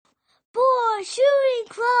Boy Shooting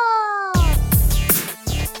Club!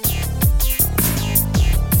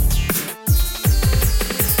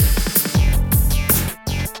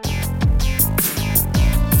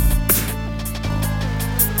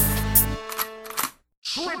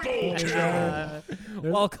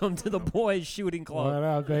 Welcome to the Boys Shooting Club. What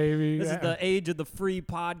up, baby? This is the age of the free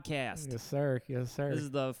podcast. Yes, sir. Yes, sir. This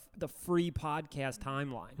is the free podcast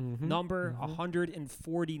timeline. Number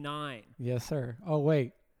 149. Yes, sir. Oh,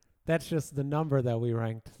 wait. That's just the number that we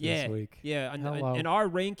ranked Yeah, this week. yeah. Hello. And our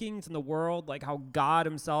rankings in the world, like how God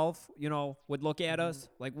himself, would look at us,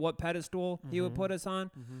 like what pedestal he would put us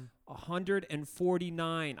on.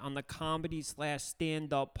 149 on the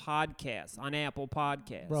comedy/stand-up podcast on Apple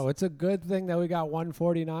Podcasts. Bro, it's a good thing that we got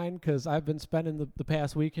 149 because I've been spending the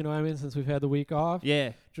past week, you know what I mean, since we've had the week off.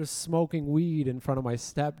 Yeah. Just smoking weed in front of my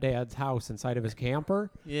stepdad's house inside of his camper.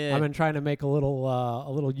 Yeah. I've been trying to make a little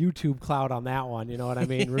YouTube clout on that one, you know what I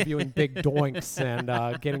mean? Reviewing big doinks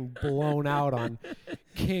and getting blown out on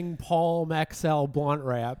King Palm XL blunt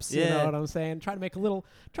wraps. You know what I'm saying? Trying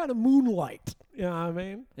to moonlight. You know what I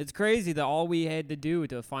mean? It's crazy that all we had to do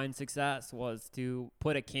to find success was to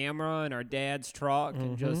put a camera in our dad's truck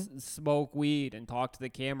and just smoke weed and talk to the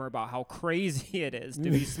camera about how crazy it is to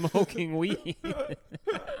be smoking weed.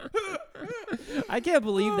 I can't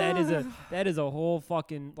believe that is a whole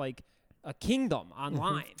fucking like a kingdom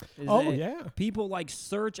online. People like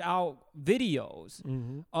search out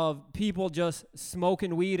videos of people just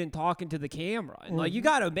smoking weed and talking to the camera. And like you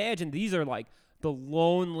gotta imagine these are like the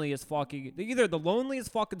loneliest fucking, either the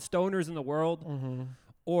loneliest fucking stoners in the world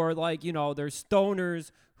or like, there's stoners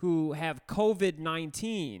who have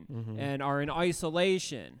COVID-19 and are in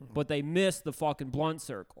isolation, but they miss the fucking blunt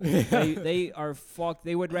circle. They are fucked.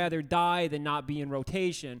 They would rather die than not be in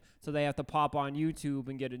rotation, so they have to pop on YouTube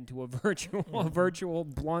and get into a virtual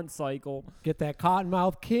blunt cycle. Get that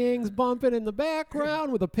Cottonmouth Kings bumping in the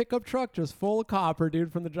background with a pickup truck just full of copper,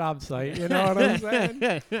 dude, from the job site. You know what I'm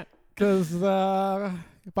saying? Because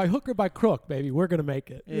by hook or by crook, baby, we're going to make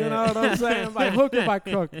it. You know what I'm saying? By hook or by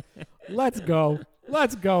crook. Let's go.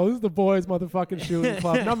 Let's go. This is the Boys Motherfucking Shooting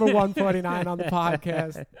Club. Number 149 on the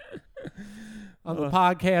podcast. On the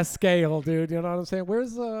podcast scale, dude. You know what I'm saying?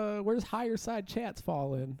 Where's higher side chats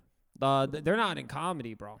fall in? They're not in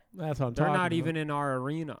comedy, bro. That's what I'm They're talking not about. even in our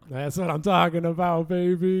arena. That's what I'm talking about,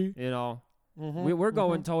 baby. We're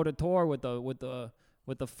going toe to toe with the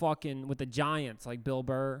giants like Bill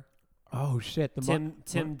Burr. Oh shit!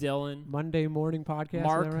 Tim Dillon, Monday morning podcast.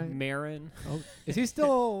 Mark is that right? Maron. Oh, is he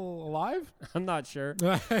still alive? I'm not sure.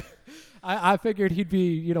 I figured he'd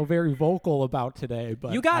be very vocal about today,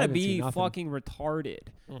 but You I gotta haven't seen be nothing. fucking retarded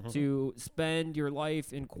to spend your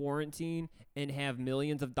life in quarantine and have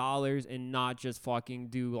millions of dollars and not just fucking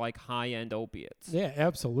do like high-end opiates. Yeah,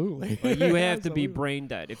 absolutely. Like, you have to be Absolutely. brain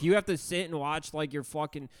dead. If you have to sit and watch like your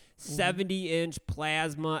fucking 70-inch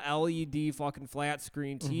plasma LED fucking flat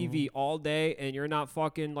screen TV all day and you're not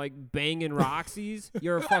fucking like banging Roxy's,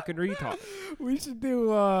 you're a fucking retard. We should do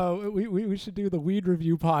we should do the weed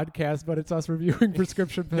review podcast, but it's us reviewing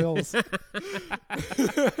prescription pills. We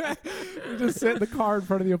just sit in the car in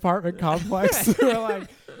front of the apartment complex. We're like,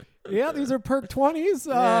 yeah, these are Perk 20s.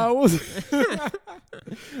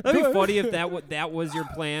 That'd be funny if that was your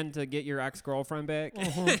plan to get your ex-girlfriend back.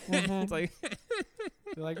 It's like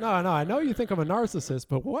You're like, no, I know you think I'm a narcissist,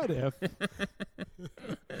 but what if? What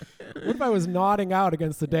if I was nodding out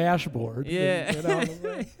against the dashboard? Yeah. You know what I'm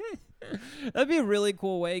saying? that'd be a really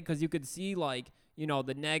cool way because you could see like,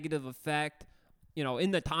 the negative effect,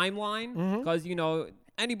 in the timeline because,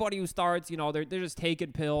 anybody who starts, they're just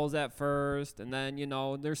taking pills at first and then,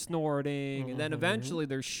 they're snorting and then eventually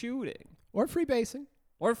they're shooting. Or freebasing.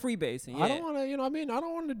 Or freebasing, yeah. I don't want to, I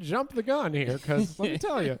don't want to jump the gun here because let me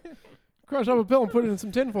tell you, crush up a pill and put it in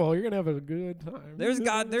some tinfoil, you're going to have a good time. There's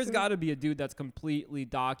got to be a dude that's completely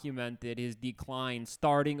documented his decline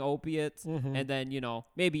starting opiates and then,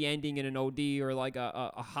 maybe ending in an OD or like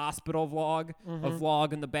a hospital vlog, a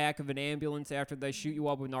vlog in the back of an ambulance after they shoot you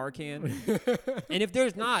up with Narcan. And if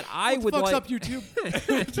there's not, I would fucks like up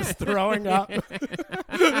YouTube. Just throwing up.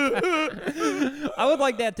 I would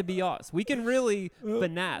like that to be us. We can really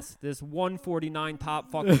finesse this 149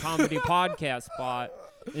 top fucking comedy podcast spot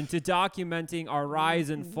into documenting our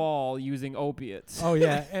rise and fall using opiates. Oh,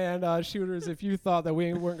 yeah. And shooters, if you thought that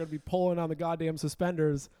we weren't going to be pulling on the goddamn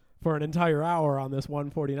suspenders for an entire hour on this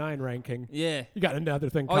 149 ranking, Yeah. you got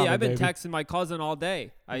another thing Oh, coming, yeah, I've been baby. texting my cousin all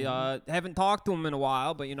day. I haven't talked to him in a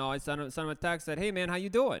while, but, I sent him a text, said, hey, man, how you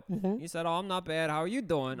doing? He said, oh, I'm not bad. How are you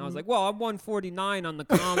doing? I was like, well, I'm 149 on the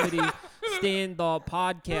comedy in the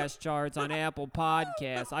podcast charts on Apple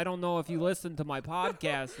Podcasts. I don't know if you listen to my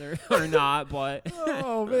podcast or not, but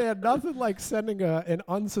oh man, nothing like sending an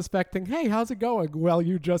unsuspecting, "Hey, how's it going?" Well,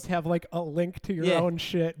 you just have like a link to your own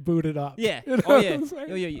shit booted up. Yeah. You know Oh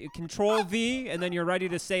yeah. You Control V, and then you're ready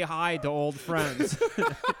to say hi to old friends.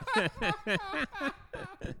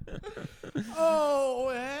 Oh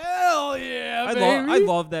hell yeah, I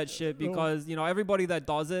love that shit because everybody that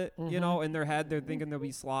does it, in their head they're thinking they'll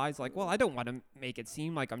be sly. It's like, well, I don't want to make it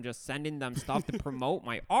seem like I'm just sending them stuff to promote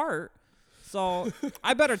my art, so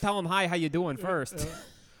I better tell them hi, how you doing first.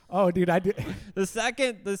 Oh, dude, I did. The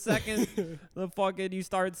second the fucking you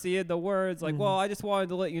start seeing the words like, well, I just wanted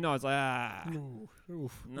to let you know. It's like,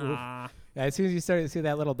 nah. Yeah, as soon as you start to see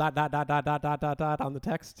that little dot on the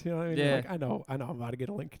text, you know what I mean? Yeah. You're like, I know I'm about to get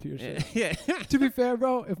a link to your shit. Yeah. To be fair,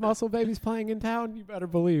 bro, if Muscle Baby's playing in town, you better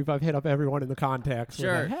believe I've hit up everyone in the contacts.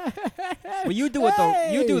 Sure. Well, you do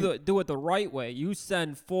it the right way. You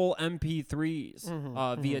send full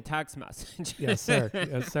MP3s via text message. Yes, sir.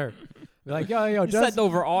 Yes, sir. Be like, yo, you just send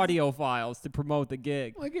over audio files to promote the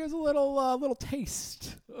gig. like here's a little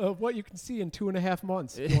taste of what you can see in 2.5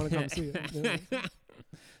 months if you want to come see it. Yeah.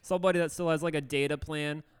 Somebody that still has like a data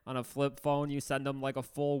plan on a flip phone, you send them like a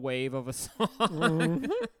full wave of a song.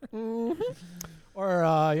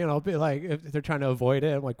 Or be like, if they're trying to avoid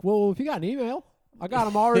it, I'm like, well, if you got an email, I got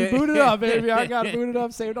them already booted up, baby. I got it booted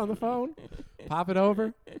up, saved on the phone. Pop it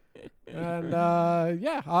over. And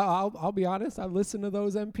I'll be honest. I listen to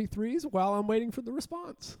those MP3s while I'm waiting for the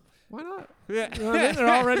response. Why not? Yeah. You know what I mean? They're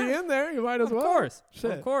already in there. You might as well. Of course.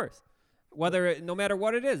 Shit. Of course. No matter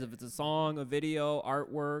what it is, if it's a song, a video,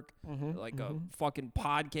 artwork, like a fucking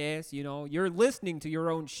podcast, you're listening to your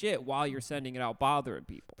own shit while you're sending it out, bothering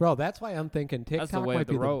people. Bro, that's why I'm thinking TikTok might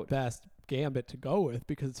be road. the best gambit to go with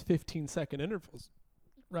because it's 15-second intervals,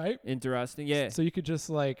 right? Interesting, yeah. So you could just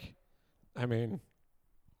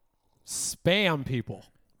spam people,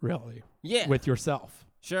 really. Yeah. With yourself.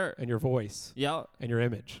 Sure. And your voice. Yeah. And your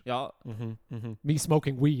image. Yeah. Me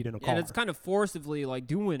smoking weed in a car. And it's kind of forcibly like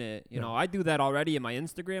doing it. You know, I do that already in my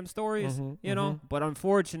Instagram stories, but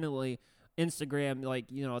unfortunately Instagram,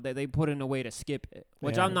 they put in a way to skip it,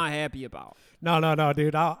 which I'm not happy about. No,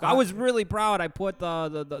 dude. I was really proud. I put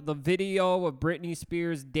the video of Britney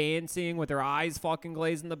Spears dancing with her eyes fucking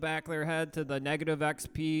glazed in the back of their head to the Negative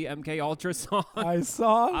XP MK Ultra song. I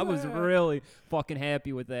saw that. I was really fucking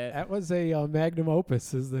happy with that. That was a magnum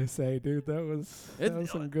opus, as they say, dude. That was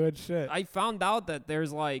some good shit. I found out that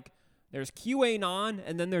there's QAnon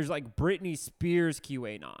and then there's like Britney Spears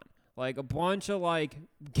QAnon. Like a bunch of like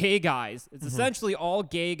gay guys. It's essentially all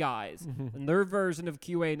gay guys. And their version of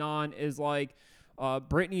QAnon is like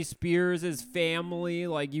Britney Spears' family,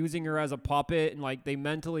 like using her as a puppet, and like they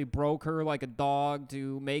mentally broke her like a dog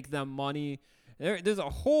to make them money. There's a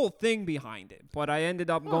whole thing behind it. But I ended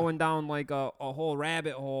up going down like a whole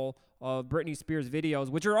rabbit hole of Britney Spears videos,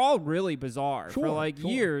 which are all really bizarre. For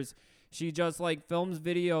years, she just like films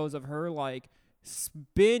videos of her like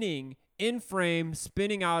spinning in frame,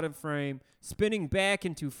 spinning out of frame, spinning back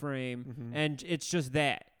into frame, and it's just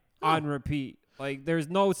that on repeat. Like, there's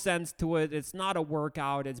no sense to it. It's not a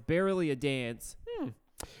workout. It's barely a dance.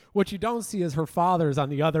 What you don't see is her father's on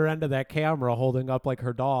the other end of that camera holding up like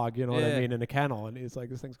her dog, you know what I mean, in a kennel, and he's like,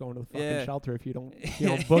 this thing's going to the fucking shelter if you don't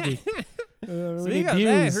boogie. Speaking of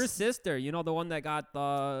that, her sister, the one that got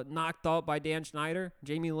knocked out by Dan Schneider,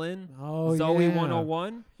 Jamie Lynn, Zoe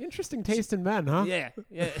 101. Interesting taste in men, huh? Yeah.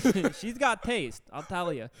 She's got taste, I'll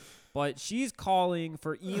tell you. But she's calling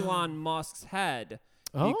for Elon Musk's head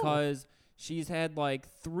because she's had like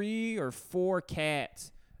 3 or 4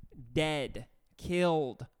 cats dead,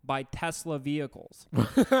 killed by Tesla vehicles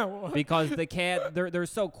because the cat they're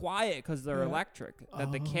so quiet because they're electric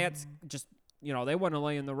that the cats just they want to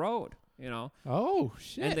lay in the road. Oh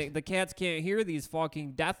shit! And the cats can't hear these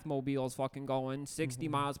fucking death mobiles fucking going 60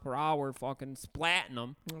 miles per hour, fucking splatting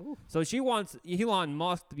them. So she wants Elon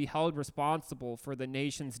Musk to be held responsible for the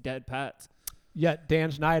nation's dead pets. Yet Dan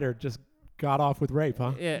Schneider just got off with rape,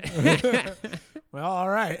 huh? Yeah. Well, all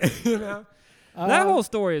right. That whole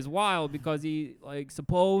story is wild because he like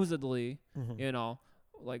supposedly,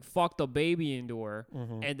 like fucked a baby into her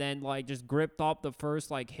and then like just gripped up the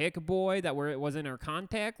first like hick boy that it was in her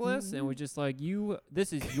contact list and was just like,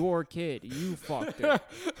 this is your kid, you fucked her.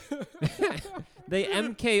 They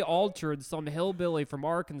MK Ultra'd some hillbilly from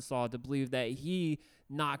Arkansas to believe that he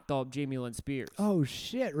knocked up Jamie Lynn Spears. Oh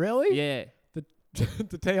shit, really? Yeah.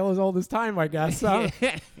 The tale is old as time, I guess. Huh?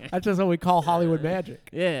 That's just what we call Hollywood magic.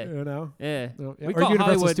 Yeah. Yeah. We call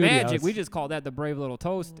Hollywood magic. We just call that the brave little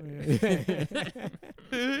toaster.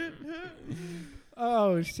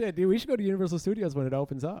 Oh shit, dude! We should go to Universal Studios when it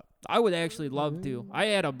opens up. I would actually love to. I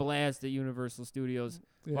had a blast at Universal Studios.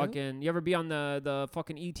 Yeah? Fucking, you ever be on the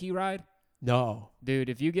fucking ET ride? No. Dude,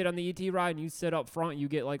 if you get on the ET ride and you sit up front, you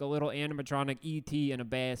get like a little animatronic ET in a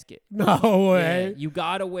basket. No way. Yeah, you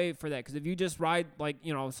gotta wait for that, because if you just ride like,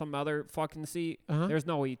 you know, some other fucking seat, there's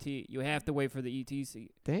no ET. You have to wait for the ET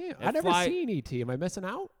seat. Damn, I've never seen ET. Am I missing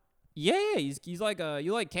out? Yeah, he's like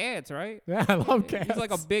you like cats, right? Yeah, I love cats. He's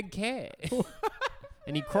like a big cat.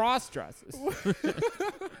 And he cross dresses.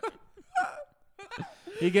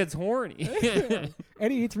 He gets horny.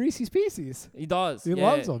 And he eats Reese's Pieces. He does. He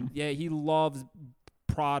loves them. Yeah, he loves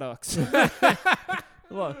products.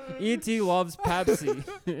 Look, E.T. loves Pepsi.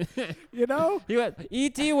 You know?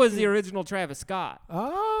 E.T. was the original Travis Scott.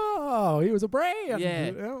 Oh, he was a brand.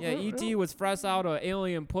 Yeah, E.T. was fresh out of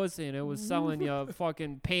alien pussy, and it was selling you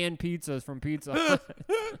fucking pan pizzas from Pizza Hut.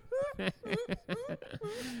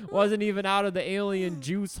 Wasn't even out of the alien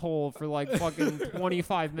juice hole for like fucking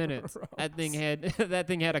 25 minutes. That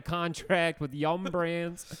thing had a contract with Yum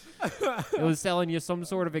Brands. It was selling you some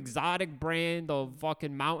sort of exotic brand of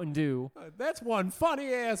fucking Mountain Dew. That's one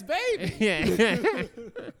funny ass baby. Yeah.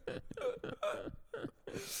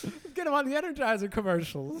 Get him on the Energizer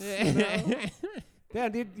commercials. You know? Yeah,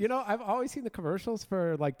 dude, you know, I've always seen the commercials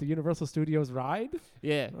for, like, the Universal Studios ride.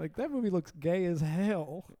 Yeah. Like, that movie looks gay as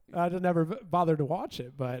hell. I just never bothered to watch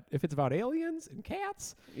it, but if it's about aliens and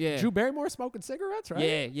cats, Drew Barrymore smoking cigarettes,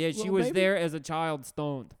 right? Yeah, she was there as a child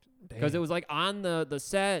stoned. Because it was, like, on the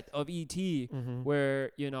set of E.T.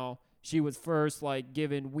 Where, you know, she was first, like,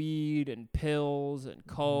 given weed and pills and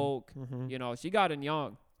coke. You know, she got in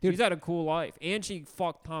young. Dude, she's had a cool life. And she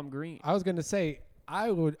fucked Tom Green. I was going to say, I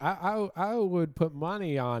would put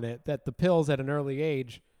money on it that the pills at an early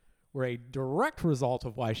age were a direct result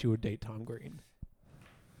of why she would date Tom Green.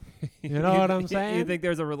 You know what I'm saying? You think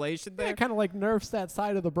there's a relation there? Yeah, kind of like nerfs that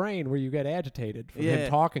side of the brain where you get agitated from him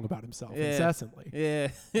talking about himself incessantly. Yeah.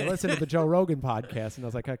 I listened to the Joe Rogan podcast, and I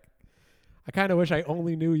was like, I kind of wish I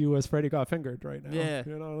only knew you as Freddie Got Fingered right now. Yeah.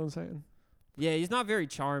 You know what I'm saying? Yeah, he's not very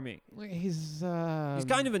charming. He's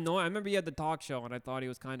kind of annoying. I remember he had the talk show, and I thought he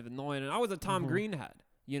was kind of annoying. And I was a Tom Green head,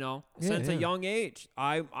 you know, since a young age.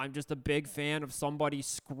 I'm just a big fan of somebody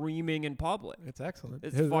screaming in public. It's excellent.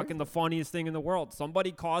 It's fucking the funniest thing in the world.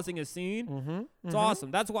 Somebody causing a scene. It's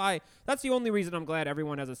awesome. That's the only reason I'm glad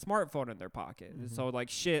everyone has a smartphone in their pocket. So like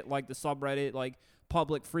shit like the subreddit, like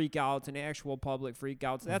public freakouts and actual public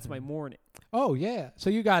freakouts. That's my morning. Oh, yeah. So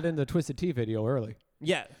you got in the Twisted Tea video early.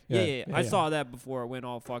 Yeah. I saw that before it went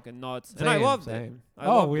all fucking nuts. And I loved it.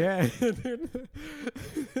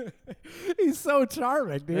 He's so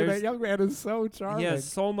charming, dude. That young man is so charming. He has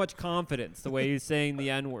so much confidence the way he's saying the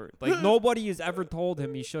N-word. Like, nobody has ever told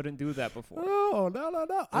him he shouldn't do that before. Oh, no.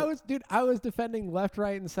 I was defending left,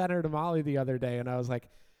 right, and center to Molly the other day, and I was like,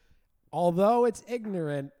 although it's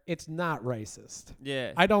ignorant, it's not racist.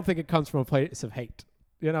 Yeah. I don't think it comes from a place of hate.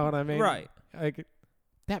 You know what I mean? Right. Like,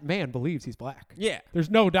 that man believes he's black. Yeah. There's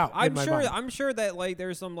no doubt. I'm sure that like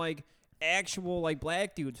there's some like actual like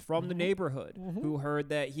black dudes from the neighborhood who heard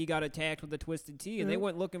that he got attacked with a Twisted Tea, and they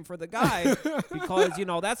went looking for the guy because, you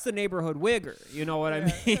know, that's the neighborhood wigger. You know what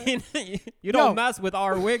I mean? You don't mess with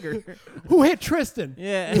our wigger. Who hit Tristan?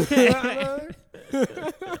 Yeah.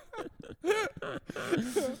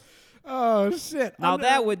 Oh shit. Now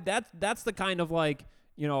that's the kind of like,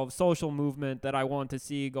 you know, social movement that I want to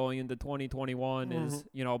see going into 2021 is,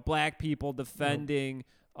 you know, black people defending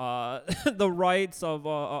the rights of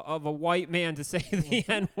a white man to say the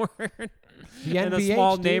N-word in a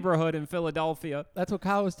small neighborhood in Philadelphia. That's what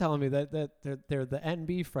Kyle was telling me, that they're the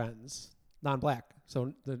NB friends, non-black.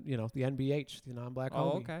 So the NBH, the non-black.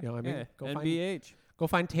 Oh, okay. You know what I mean? Yeah. Go NBH. Go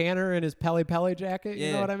find Tanner in his Pele jacket.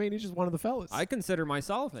 You know what I mean? He's just one of the fellas. I consider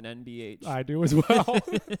myself an NBH. I do as well.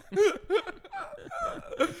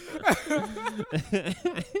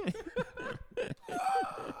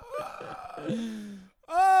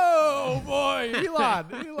 Oh boy, Elon,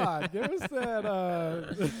 give us that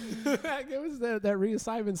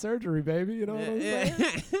reassignment surgery, baby. You know what I'm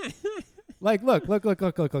saying? Like, look.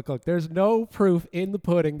 There's no proof in the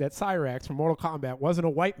pudding that Cyrax from Mortal Kombat wasn't a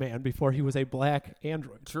white man before he was a black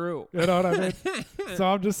android. True. You know what I mean? So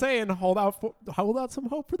I'm just saying, hold out some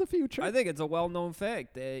hope for the future. I think it's a well-known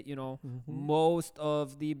fact that, you know, most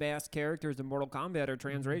of the masked characters in Mortal Kombat are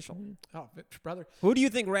transracial. Oh, brother. Who do you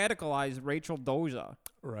think radicalized Rachel Doza?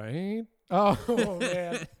 Right? Oh,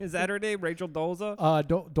 man. Is that her name, Rachel Doza?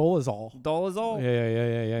 Dolezal. Dolezal?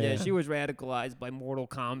 Yeah. She was radicalized by Mortal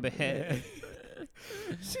Kombat. Yeah.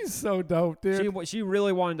 She's so dope, dude. She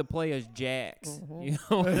really wanted to play as Jax. You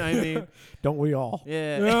know what I mean? Don't we all?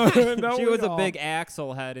 Yeah. She was a big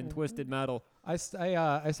Axel head in Twisted Metal. I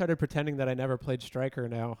started pretending that I never played Striker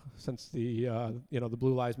now since the the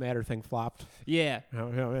Blue Lives Matter thing flopped. Yeah.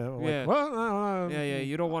 Yeah. Yeah.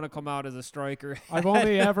 You don't want to come out as a striker. I've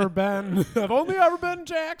only ever been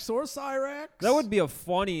Jax or Cyrax. That would be a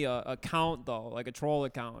funny account though, like a troll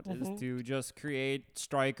account, is to just create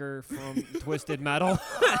Striker from Twisted Metal.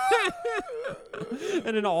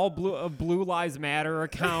 And an Blue Lives Matter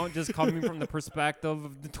account just coming from the perspective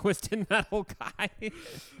of the Twisted Metal guy.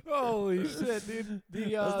 Holy shit, dude.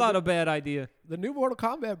 That's not a bad idea. The new Mortal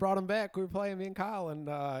Kombat brought him back. We were playing, me and Kyle, and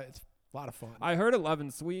it's a lot of fun. I heard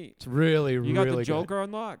 11's sweet. It's really, You got the Joker good.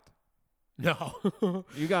 Unlocked? No.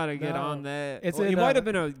 You got to get on that. It's it might have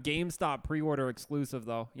been a GameStop pre-order exclusive,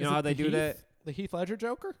 though. You know how they do that? The Heath Ledger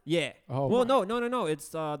Joker? Yeah. Oh, well, no. It's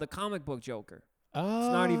the comic book Joker. Oh,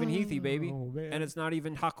 it's not even Heathy, baby. Man. And it's not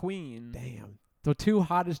even Haquin. Damn. The two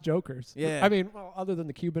hottest Jokers. Yeah. I mean, other than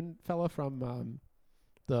the Cuban fella from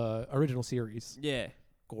the original series. Yeah.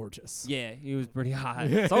 Gorgeous. Yeah, he was pretty hot.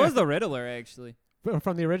 So was the Riddler, actually.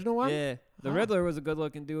 From the original one? Yeah. The Riddler was a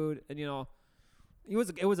good-looking dude. And,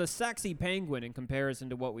 it was a sexy penguin in comparison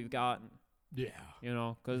to what we've gotten. Yeah.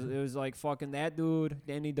 Because it was like fucking that dude,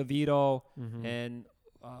 Danny DeVito, and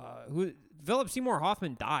Philip Seymour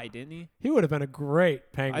Hoffman died, didn't he? He would have been a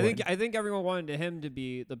great penguin. I think everyone wanted him to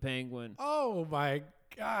be the penguin. Oh my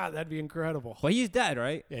God, that'd be incredible. But he's dead,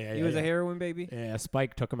 right? Yeah. He was a heroin baby. Yeah,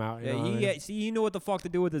 Spike took him out. He knew what the fuck to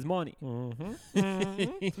do with his money.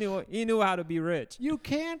 He knew how to be rich. You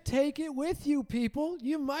can't take it with you, people.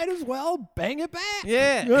 You might as well bang it back.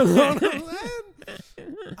 Yeah. You know what I'm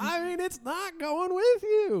saying? I mean, it's not going with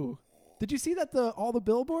you. Did you see that all the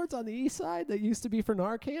billboards on the east side that used to be for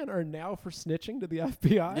Narcan are now for snitching to the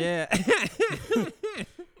FBI? Yeah.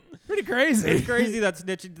 Pretty crazy. It's crazy that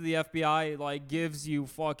snitching to the FBI gives you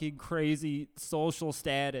fucking crazy social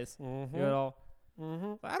status. I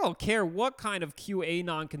don't care what kind of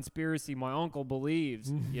QAnon conspiracy my uncle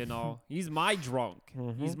believes. He's my drunk.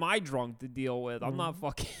 He's my drunk to deal with. I'm not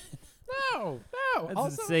fucking. No. That's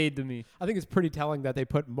Also, insane to me. I think it's pretty telling that they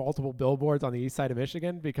put multiple billboards on the east side of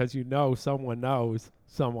Michigan because someone knows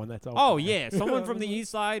someone that's open. Oh yeah, someone from the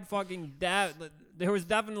east side. Fucking there was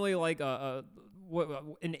definitely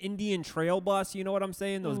an Indian trail bus. You know what I'm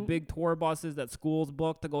saying? Those big tour buses that schools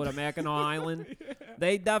book to go to Mackinac Island. Yeah.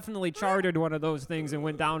 They definitely chartered one of those things and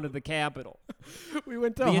went down to the Capitol. We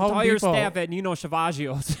went to the Home entire Depot. Staff at Nino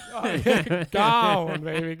Shavaggios. Gone,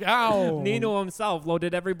 baby, gone. Nino himself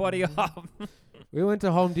loaded everybody up. We went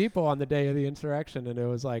to Home Depot on the day of the insurrection, and it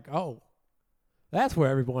was like, oh, that's where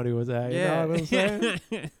everybody was at. You know what I'm saying?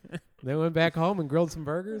 They went back home and grilled some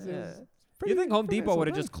burgers. Yeah. You think Home Depot would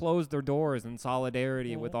have just closed their doors in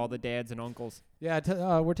solidarity with all the dads and uncles?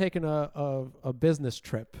 Yeah, we're taking a business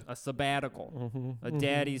trip. A sabbatical. A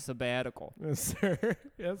daddy sabbatical. Yes, sir.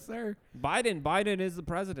 Yes, sir. Biden is the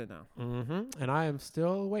president now. And I am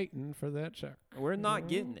still waiting for that check. We're not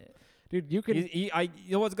getting it. Dude, you can... you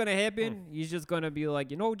know what's going to happen? He's just going to be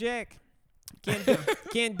like, Jack,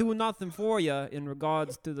 can't do nothing for you in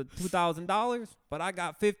regards to the $2,000, but I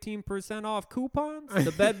got 15% off coupons.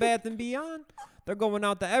 The Bed Bath & Beyond, they're going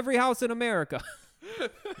out to every house in America.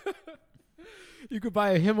 You could buy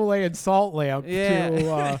a Himalayan salt lamp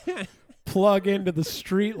to plug into the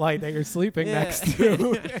street light that you're sleeping next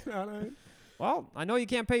to. Well, I know you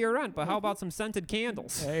can't pay your rent, but how about some scented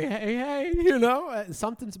candles? Hey,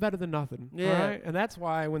 something's better than nothing. Yeah. All right? And that's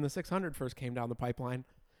why when the 600 first came down the pipeline,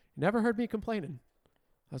 you never heard me complaining.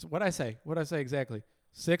 That's what I say. What I say exactly.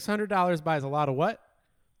 $600 buys a lot of what?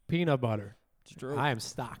 Peanut butter. It's true. I am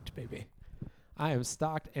stocked, baby. I am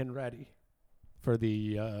stocked and ready for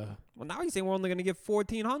the... Well, now he's saying we're only going to get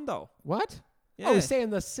 $1,400. What? Yeah. Oh, he's saying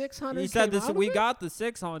the 600. He said this. We got the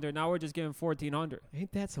 600. Now we're just giving 1,400.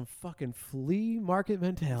 Ain't that some fucking flea market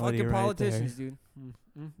mentality? Fucking right politicians, there.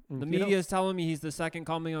 dude. The media is telling me he's the second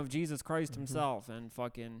coming of Jesus Christ himself, and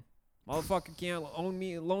fucking motherfucker can't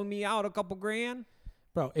loan me out a couple grand.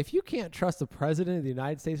 Bro, if you can't trust the president of the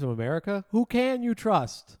United States of America, who can you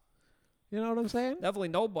trust? You know what I'm saying? Definitely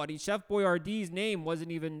nobody. Chef Boyardee's name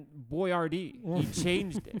wasn't even Boyardee. He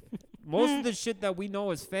changed it. Most of the shit that we know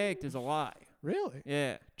is faked is a lie. Really?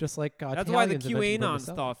 Yeah. Just like that's why the QAnon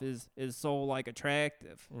stuff is so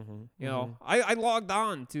attractive. You know, I logged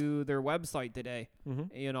on to their website today.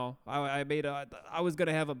 You know, I was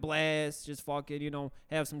gonna have a blast, just fucking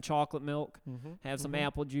have some chocolate milk, have some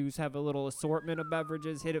apple juice, have a little assortment of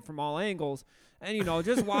beverages, hit it from all angles, and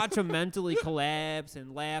just watch them mentally collapse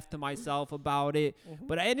and laugh to myself about it.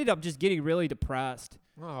 But I ended up just getting really depressed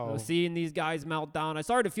Oh. Seeing these guys melt down, I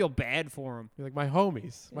started to feel bad for them. You're like my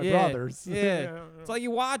homies, my brothers. Yeah. It's like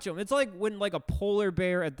you watch them. It's like when like a polar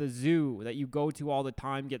bear at the zoo that you go to all the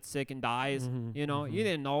time gets sick and dies. You know, you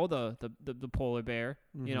didn't know the polar bear,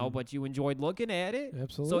 you know, but you enjoyed looking at it.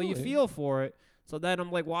 Absolutely. So you feel for it. So then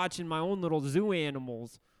I'm like watching my own little zoo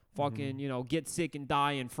animals fucking, you know, get sick and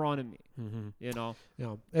die in front of me, you know?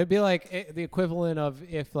 Yeah. It'd be like the equivalent of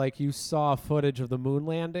if, like, you saw footage of the moon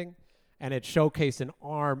landing and it showcased an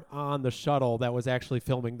arm on the shuttle that was actually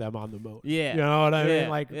filming them on the moon. Yeah. You know what I mean?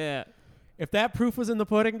 Like, yeah. If that proof was in the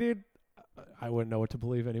pudding, dude, I wouldn't know what to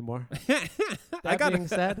believe anymore. That being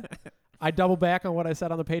said, I double back on what I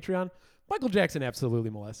said on the Patreon. Michael Jackson absolutely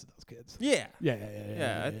molested those kids. Yeah.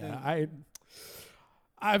 Yeah.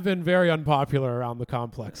 I've been very unpopular around the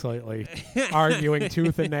complex lately, arguing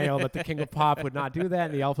tooth and nail that the King of Pop would not do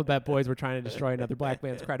that, and the Alphabet Boys were trying to destroy another black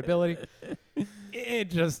man's credibility.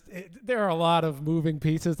 There are a lot of moving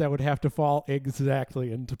pieces that would have to fall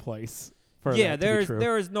exactly into place for that to be true.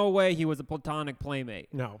 There is no way he was a platonic playmate.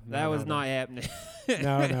 No, that was not happening.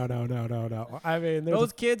 No. I mean,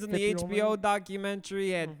 those kids in the HBO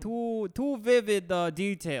documentary had too vivid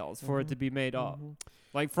details for it to be made up.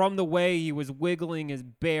 Like from the way he was wiggling his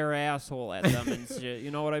bare asshole at them and shit.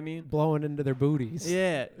 You know what I mean? Blowing into their booties.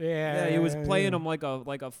 Yeah. He was playing them like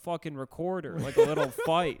a fucking recorder, like a little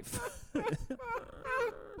fife.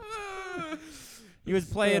 He was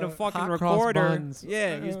playing a fucking recorder.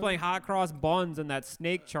 Yeah, he was playing Hot Cross Buns in that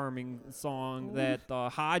Snake Charming song that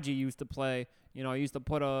Haji used to play. You know, he used to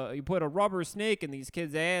put a rubber snake in these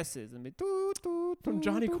kids' asses and be from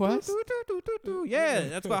Johnny Quest. Yeah,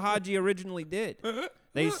 that's what Haji originally did.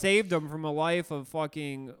 They saved him from a life of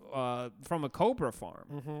fucking from a cobra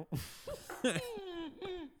farm.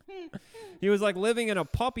 He was like living in a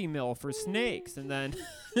puppy mill for snakes, and then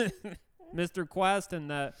Mr. Quest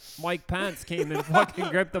and Mike Pence came and fucking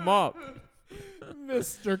gripped him up.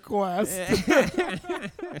 Mr. Quest.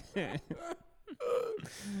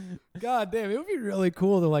 God damn, it would be really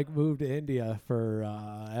cool to like move to India for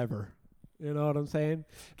ever. You know what I'm saying?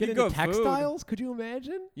 Get into textiles? Food. Could you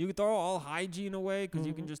imagine? You could throw all hygiene away because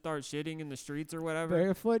you can just start shitting in the streets or whatever.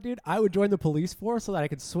 Barefoot, dude. I would join the police force so that I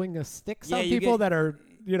could swing a stick on people that are,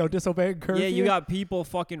 you know, disobeying curfew. Yeah, you got people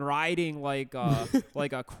fucking riding like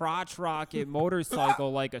like a crotch rocket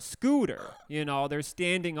motorcycle, like a scooter. You know, they're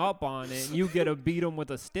standing up on it, and you get to beat them with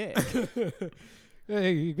a stick.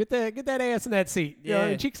 Hey, get that ass in that seat. Yeah,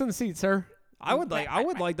 you know, cheeks on the seat, sir. I would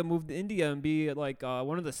like to move to India and be like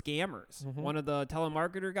one of the scammers, one of the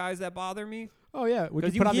telemarketer guys that bother me. Oh yeah,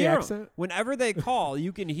 would you put on the accent? Whenever they call,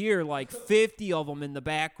 you can hear like 50 of them in the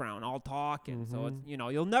background all talking. So it's, you know,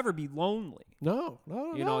 you'll never be lonely. No.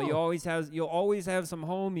 You know, you'll always have some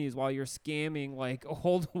homies while you're scamming like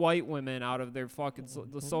old white women out of their fucking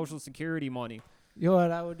the Social Security money. You know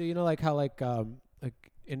what I would do? You know, like how like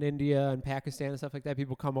in India and Pakistan and stuff like that,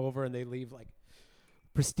 people come over and they leave like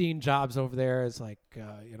pristine jobs over there as like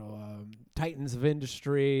titans of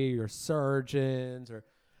industry or surgeons, or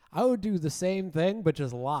I would do the same thing but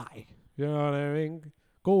just lie. You know what I mean?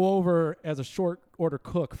 Go over as a short order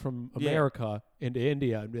cook from America into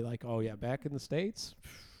India and be like, oh yeah, back in the States,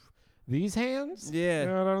 these hands. Yeah, you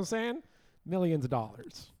know what I'm saying? Millions of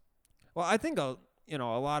dollars. Well, I think you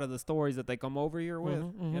know, a lot of the stories that they come over here with,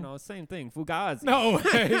 you know, same thing. Fugazi. No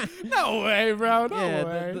way. No way, bro. No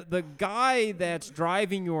way. The guy that's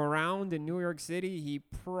driving you around in New York City, he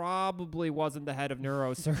probably wasn't the head of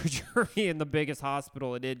neurosurgery in the biggest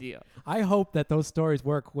hospital in India. I hope that those stories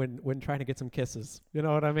work when trying to get some kisses. You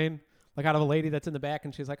know what I mean? Like out of a lady that's in the back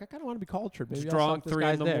and she's like, I kind of want to be cultured. Maybe drunk 3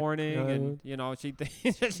 in the morning, and you know she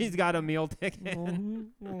thinks that she's got a meal ticket.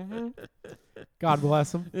 God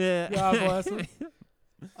bless him. Yeah. God bless him.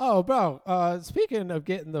 Oh, bro. Speaking of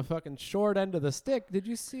getting the fucking short end of the stick, did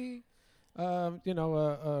you see,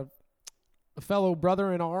 a fellow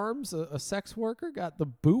brother in arms, a sex worker, got the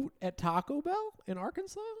boot at Taco Bell in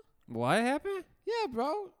Arkansas? What happened? Yeah,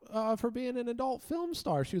 bro. For being an adult film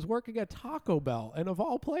star, she was working at Taco Bell, and of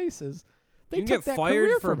all places, they you took get that fired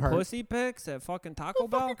career for from her. Pussy pics at fucking Taco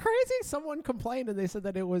Bell. Fucking crazy! Someone complained, and they said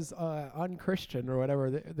that it was unchristian or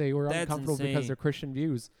whatever. They were uncomfortable because of their Christian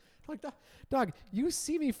views. Like, dog, you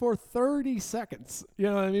see me for 30 seconds. You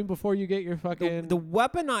know what I mean? Before you get your fucking the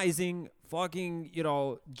weaponizing fucking, you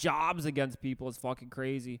know, jobs against people is fucking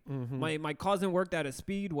crazy. My cousin worked at a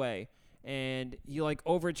Speedway, and he like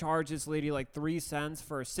overcharged this lady like 3 cents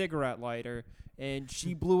for a cigarette lighter, and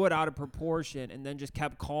she blew it out of proportion and then just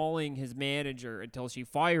kept calling his manager until she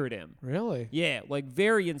fired him. Really? Yeah, like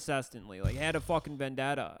very incessantly, like had a fucking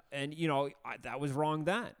vendetta. And, you know, that was wrong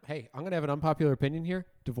then. Hey, I'm going to have an unpopular opinion here.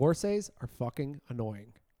 Divorcees are fucking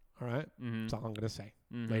annoying. All right? That's all I'm going to say.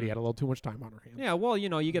 Lady had a little too much time on her hands. Yeah, well,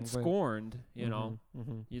 you get scorned, know.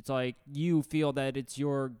 It's like you feel that it's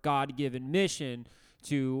your God-given mission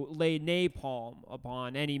to lay napalm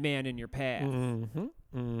upon any man in your path.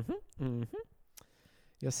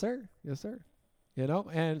 Yes, sir. Yes, sir.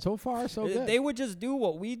 And so far, so good. They would just do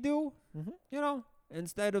what we do,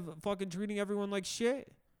 instead of fucking treating everyone like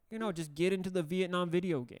shit. Just get into the Vietnam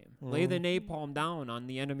video game. Lay the napalm down on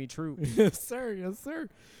the enemy troops. Yes, sir. Yes, sir.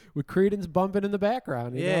 With Creedence bumping in the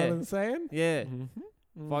background. You know what I'm saying? Yeah.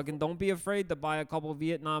 Fucking don't be afraid to buy a couple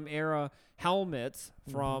Vietnam-era helmets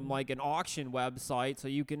from, like, an auction website so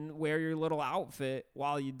you can wear your little outfit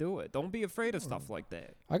while you do it. Don't be afraid of stuff like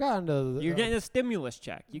that. I got into... You're getting a stimulus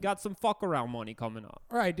check. You got some fuck-around money coming up.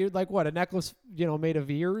 All right, dude. Like what? A necklace, made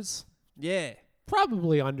of ears? Yeah.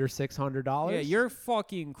 Probably under $600. Yeah, you're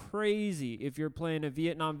fucking crazy if you're playing a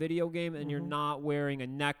Vietnam video game and you're not wearing a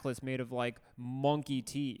necklace made of, like, monkey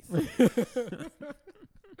teeth.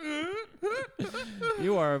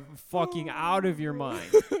 You are fucking out of your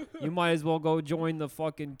mind. You might as well go join the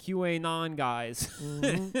fucking QAnon guys.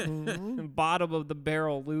 Bottom of the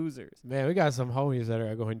barrel losers. Man, we got some homies that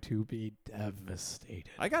are going to be devastated.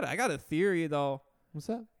 I got a theory, though. What's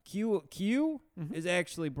that? Q is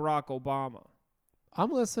actually Barack Obama. I'm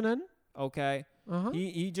listening. Okay.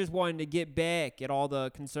 He just wanted to get back at all the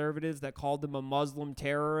conservatives that called him a Muslim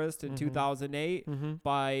terrorist in 2008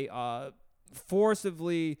 by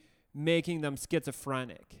forcibly making them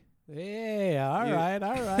schizophrenic. Yeah, all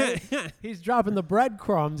right. He's dropping the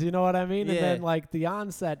breadcrumbs, you know what I mean? And then, like, the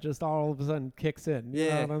onset just all of a sudden kicks in. You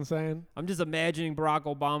know what I'm saying? I'm just imagining Barack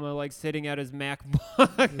Obama, like, sitting at his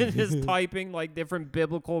MacBook and just typing, like, different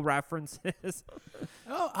biblical references.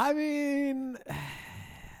 Oh, I mean,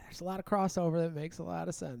 there's a lot of crossover that makes a lot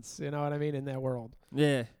of sense, you know what I mean, in that world.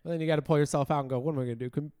 Yeah. But then you got to pull yourself out and go, what am I going to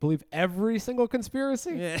do? Believe every single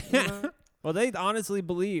conspiracy? Yeah. Well, they honestly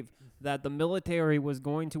believe that the military was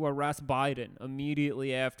going to arrest Biden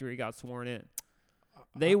immediately after he got sworn in.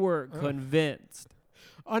 They were convinced.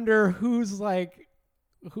 Under whose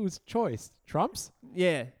choice? Trump's?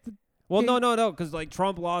 Yeah. Well, no, because, like,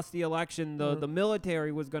 Trump lost the election. The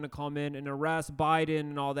military was going to come in and arrest Biden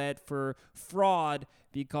and all that for fraud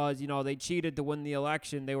because, they cheated to win the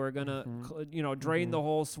election. They were going to, drain the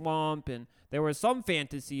whole swamp. And there were some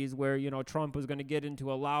fantasies where, Trump was going to get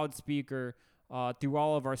into a loudspeaker through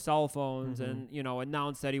all of our cell phones and,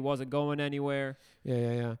 announce that he wasn't going anywhere.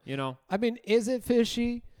 Yeah. I mean, is it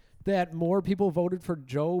fishy that more people voted for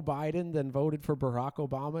Joe Biden than voted for Barack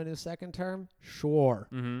Obama in his second term? Sure.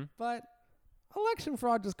 But election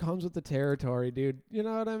fraud just comes with the territory, dude. You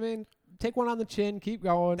know what I mean? Take one on the chin, keep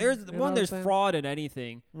going. There's fraud in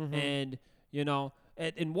anything. And,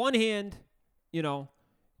 in one hand,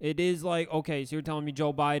 it is like, okay, so you're telling me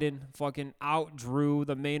Joe Biden fucking outdrew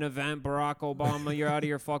the main event, Barack Obama, you're out of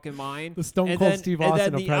your fucking mind. The Stone Cold Steve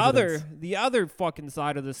Austin of presidents. The other fucking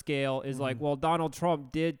side of the scale is like, well, Donald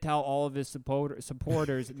Trump did tell all of his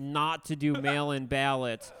supporters not to do mail-in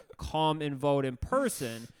ballots, come and vote in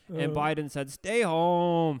person. And Biden said, stay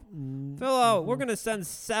home. Fill out. We're going to send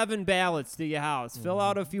 7 ballots to your house. Fill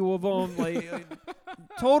out a few of them. Like,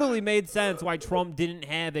 totally made sense why Trump didn't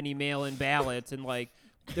have any mail-in ballots. And, like,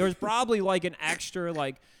 there was probably like an extra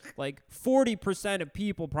like 40% of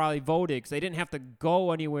people probably voted because they didn't have to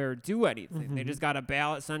go anywhere or do anything. They just got a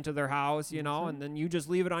ballot sent to their house, and then you just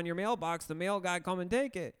leave it on your mailbox. The mail guy come and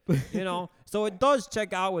take it, So it does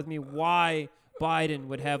check out with me why Biden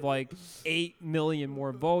would have like 8 million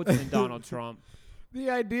more votes than Donald Trump. The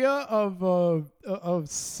idea of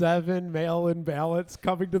 7 mail-in ballots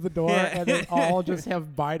coming to the door and then all just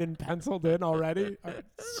have Biden penciled in already.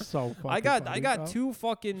 So fucking I got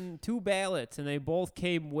funny, two ballots and they both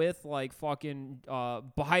came with like fucking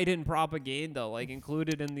Biden propaganda like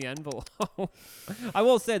included in the envelope. I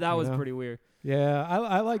will say that was pretty weird. Yeah,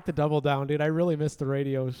 I like the double down, dude. I really missed the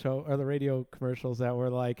radio show or the radio commercials that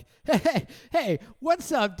were like, hey,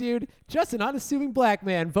 what's up, dude? Just an unassuming black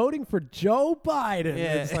man voting for Joe Biden.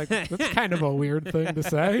 Yeah. It's like, that's kind of a weird thing to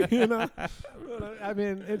say, I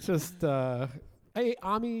mean, it's just, hey,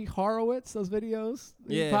 Ami Horowitz, those videos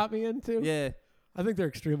that you popped me into. Yeah. I think they're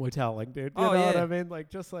extremely telling, dude. You know what I mean?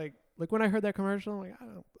 Like, just like when I heard that commercial, I'm like, I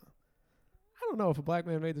don't know if a black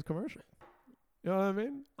man made this commercial. You know what I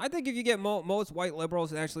mean? I think if you get most white liberals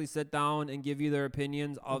to actually sit down and give you their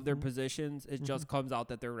opinions of their positions, it just comes out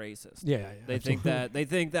that they're racist. Yeah. They think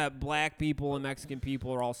that black people and Mexican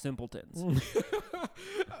people are all simpletons.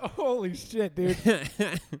 Holy shit, dude.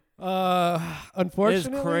 Unfortunately,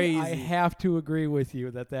 it's crazy. I have to agree with you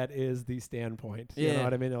that is the standpoint. You know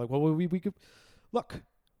what I mean? They're like, well, we could look.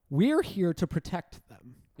 We're here to protect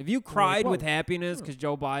them. If you cried with happiness because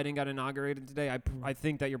Joe Biden got inaugurated today, I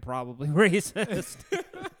think that you're probably racist.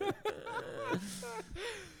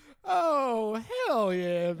 Oh, hell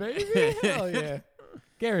yeah, baby. Hell yeah.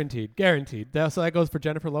 Guaranteed. So that goes for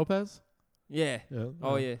Jennifer Lopez? Yeah.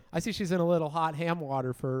 Oh, yeah. I see she's in a little hot ham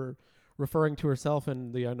water for referring to herself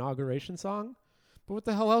in the inauguration song. But what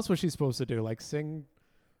the hell else was she supposed to do? Like sing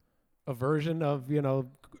a version of, the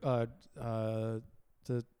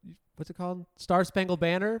what's it called? Star Spangled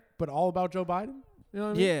Banner, but all about Joe Biden? You know what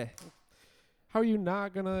I mean? Yeah. How are you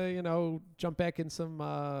not going to, jump back in some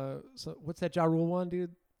what's that Ja Rule one,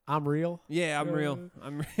 dude? I'm Real. Yeah, I'm real.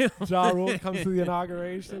 I'm real. Ja Rule comes to the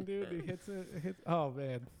inauguration, dude. He hits it. Oh,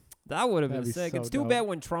 man. That would have been sick. So It's too dope. bad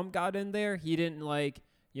when Trump got in there, he didn't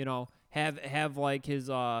have like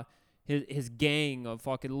his gang of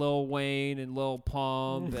fucking Lil Wayne and Lil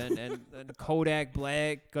Pump and Kodak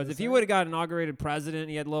Black. Because if he would have got inaugurated president,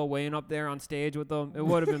 he had Lil Wayne up there on stage with him, it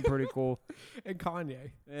would have been pretty cool. And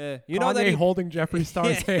Kanye. Yeah, Kanye that holding Jeffree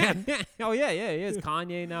Star's hand. Oh yeah, he is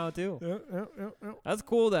Kanye now too. Yep. That's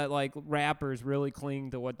cool that like rappers really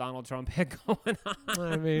cling to what Donald Trump had going on.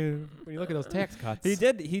 I mean, when you look at those tax cuts. He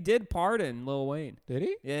did pardon Lil Wayne. Did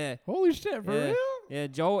he? Yeah. Holy shit, for real? Yeah,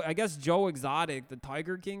 I guess Joe Exotic, the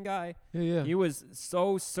Tiger King guy. Yeah. He was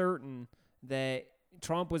so certain that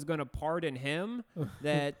Trump was going to pardon him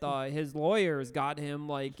that his lawyers got him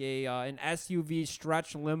like an SUV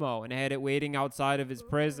stretch limo and had it waiting outside of his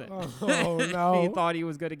prison. Oh, no. He thought he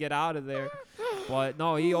was going to get out of there. But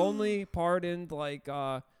no, he only pardoned like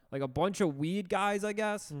a bunch of weed guys, I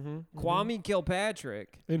guess. Kwame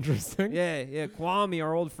Kilpatrick. Interesting. Yeah, Kwame,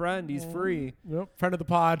 our old friend, he's free. Yep, friend of the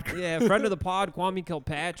pod. Yeah, friend of the pod, Kwame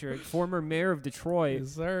Kilpatrick, former mayor of Detroit.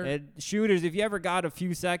 Yes, sir. And shooters, if you ever got a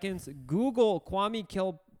few seconds, Google Kwame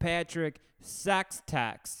Kilpatrick sex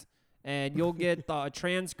text, and you'll get a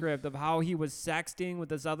transcript of how he was sexting with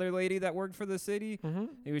this other lady that worked for the city.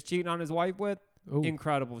 He was cheating on his wife with. Ooh.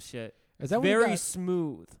 Incredible shit. Is that very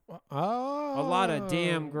smooth? Oh. A lot of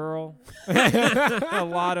damn girl. A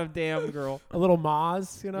lot of damn girl. A little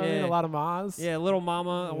Maz, you know what I mean? Yeah. A lot of Maz. Yeah, little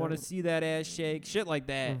mama, I want to see that ass shake. Shit like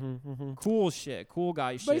that. Cool shit. Cool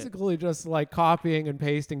guy shit. Basically just like copying and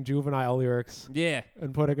pasting juvenile lyrics Yeah.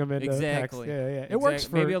 and putting them into Exactly. text. Yeah. It works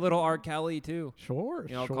for... Maybe a little R. Kelly, too. Sure,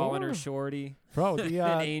 Calling her Shorty. Bro,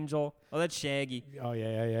 An angel. Oh, that's Shaggy. Oh,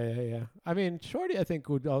 yeah. I mean, Shorty, I think,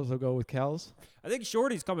 would also go with Kels. I think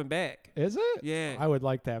Shorty's coming back. Is it? Yeah. I would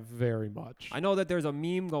like that very much. I know that there's a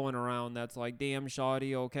meme going around that's like, damn,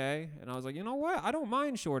 Shorty, okay? And I was like, you know what? I don't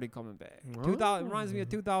mind Shorty coming back. 2000 reminds me of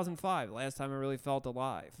 2005, last time I really felt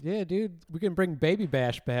alive. Yeah, dude. We can bring Baby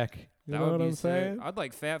Bash back. You know what I'm saying? I'd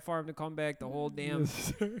like Fat Farm to come back, the whole damn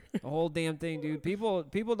thing, dude.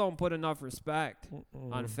 People don't put enough respect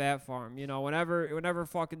on Fat Farm. You know, whenever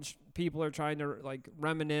fucking people are trying to like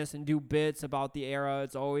reminisce and do bits about the era,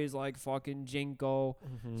 it's always like fucking Jinko.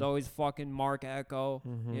 It's always fucking Mark Echo.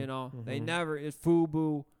 You know, they never, it's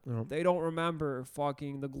FUBU. They don't remember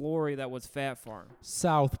fucking the glory that was Fat Farm.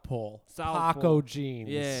 South Pole. Paco jeans.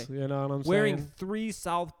 Yeah. You know what I'm Wearing saying? 3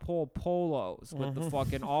 South Pole polos with the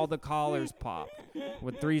fucking all the collars pop.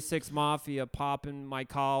 With 3-6 Mafia popping my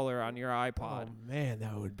collar on your iPod. Oh, man,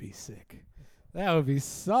 that would be sick. That would be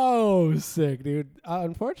so sick, dude.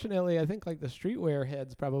 Unfortunately, I think like the streetwear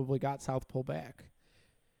heads probably got South Pole back.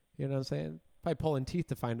 You know what I'm saying? Probably pulling teeth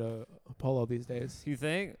to find a polo these days. You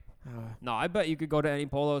think? No, I bet you could go to any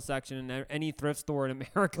polo section in any thrift store in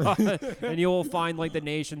America and you will find like the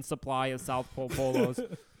nation's supply of South Pole polos.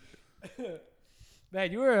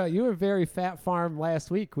 Man, you were very Fat Farm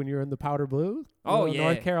last week when you were in the powder blue. Oh yeah,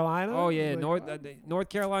 North Carolina. Oh yeah, North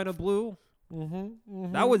Carolina blue.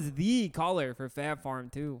 That was the color for Fat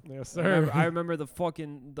Farm too. Yes, sir. I remember the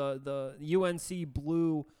fucking the UNC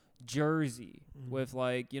blue jersey with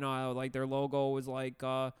like, you know how like their logo was like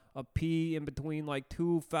a P in between like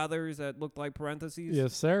 2 feathers that looked like parentheses.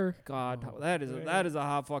 Yes, sir. God, that is a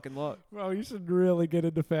hot fucking look. Bro, you should really get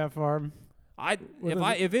into Fat Farm.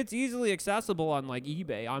 If it's easily accessible on like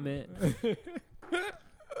eBay, I'm in.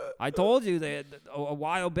 I told you that a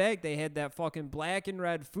while back they had that fucking black and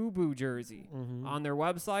red FUBU jersey on their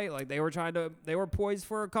website. Like they were poised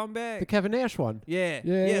for a comeback. The Kevin Nash one. Yeah,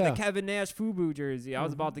 the Kevin Nash FUBU jersey. I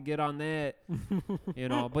was about to get on that, you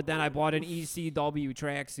know, but then I bought an ECW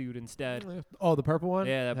tracksuit instead. Oh, the purple one?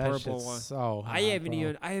 Yeah, that purple shit's one. So hot, I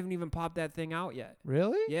haven't even popped that thing out yet.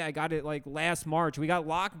 Really? Yeah, I got it like last March. We got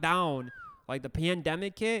locked down, like the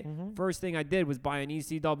pandemic hit. First thing I did was buy an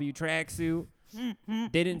ECW tracksuit.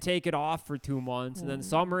 Didn't take it off for 2 months, and then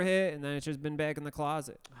summer hit, and then it's just been back in the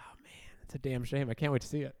closet. Oh man, It's a damn shame. I can't wait to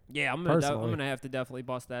see it. Yeah, I'm gonna have to definitely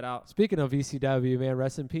bust that out. Speaking of ECW, man,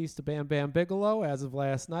 rest in peace to Bam Bam Bigelow. As of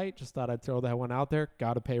last night, just thought I'd throw that one out there.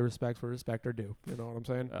 Got to pay respect where respect are due. You know what I'm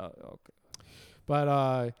saying? Okay. But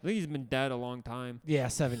I think he's been dead a long time. Yeah,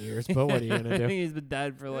 7 years. But what are you gonna do? He's been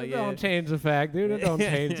dead for like. Don't change the fact, dude. It don't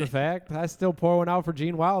change the fact. I still pour one out for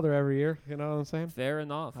Gene Wilder every year. You know what I'm saying? Fair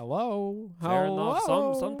enough. Hello. Fair enough.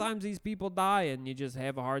 Sometimes these people die, and you just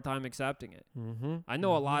have a hard time accepting it. Mm-hmm. I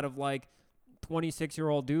know a lot of like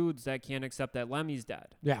 26-year-old dudes that can't accept that Lemmy's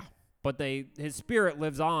dead. Yeah. But his spirit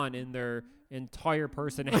lives on in their entire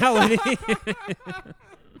personality.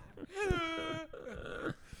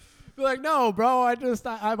 Be like, no, bro.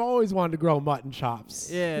 I've always wanted to grow mutton chops.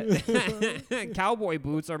 Yeah. Cowboy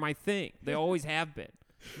boots are my thing. They always have been.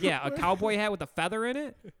 Yeah, a cowboy hat with a feather in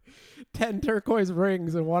it. 10 turquoise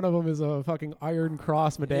rings, and one of them is a fucking Iron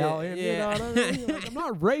Cross medallion. Yeah. You know what I mean? Like, I'm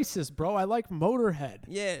not racist, bro. I like Motorhead.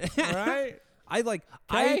 Yeah. All right?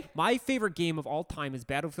 My favorite game of all time is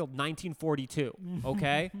Battlefield 1942.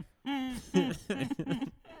 Okay? I'm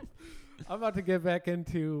about to get back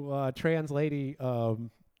into Trans Lady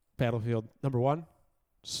Battlefield #1.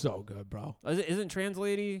 So good, bro. Isn't Trans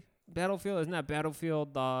Lady Battlefield? Isn't that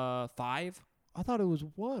Battlefield 5? I thought it was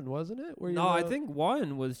 1, wasn't it? No, I think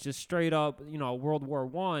 1 was just straight up, World War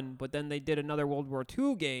I. But then they did another World War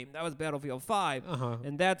II game. That was Battlefield 5,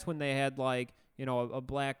 and that's when they had like a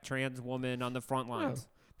black trans woman on the front lines.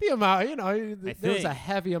 The amount, there was a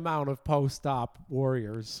heavy amount of post-op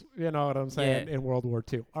warriors. You know what I'm saying? In World War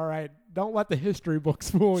II. All right, don't let the history books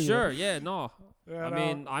fool you. Sure, yeah, no. I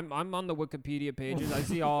mean, I'm on the Wikipedia pages. I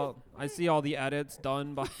see all the edits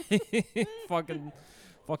done by fucking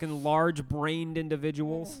large-brained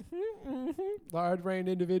individuals. Large-brained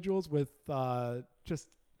individuals with just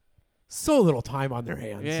so little time on their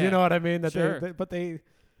hands. Yeah. You know what I mean? That sure.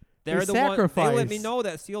 They're the sacrifice. They let me know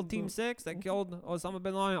that SEAL Team 6 that killed Osama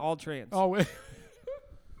bin Laden, all trans. Oh,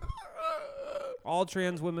 all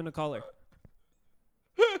trans women of color.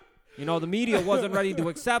 The media wasn't ready to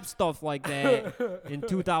accept stuff like that in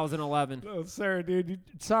 2011. No, sir, dude.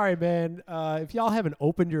 Sorry, man. If y'all haven't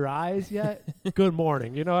opened your eyes yet, good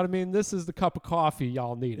morning. You know what I mean? This is the cup of coffee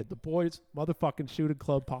y'all needed. The Boys Motherfucking Shooting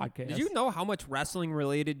Club podcast. Did you know how much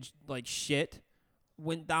wrestling-related shit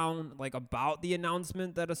went down about the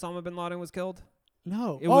announcement that Osama bin Laden was killed?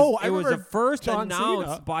 No. It was the first John announced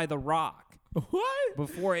Cena. by The Rock. What?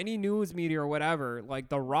 Before any news media or whatever,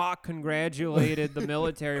 The Rock congratulated the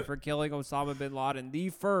military for killing Osama bin Laden, the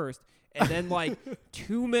first. And then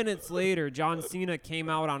 2 minutes later, John Cena came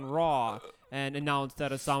out on Raw and announced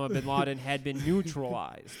that Osama bin Laden had been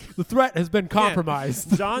neutralized. The threat has been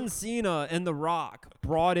compromised. Yeah. John Cena and The Rock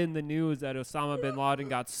brought in the news that Osama bin Laden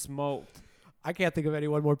got smoked. I can't think of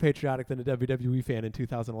anyone more patriotic than a WWE fan in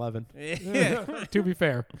 2011. Yeah. To be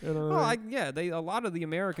fair. A lot of the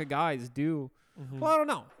America guys do. Mm-hmm. Well, I don't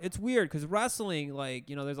know. It's weird because wrestling,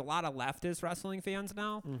 there's a lot of leftist wrestling fans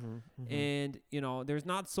now. Mm-hmm, mm-hmm. And, there's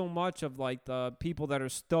not so much of, the people that are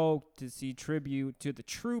stoked to see tribute to the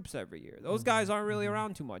troops every year. Those guys aren't really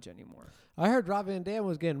around too much anymore. I heard Rob Van Dam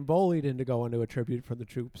was getting bullied into going to a tribute for the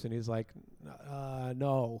troops, and he's like,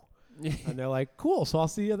 no. And they're like, cool, so I'll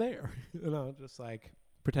see you there. Just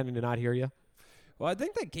pretending to not hear you. Well, I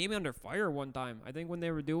think they came under fire one time. I think when they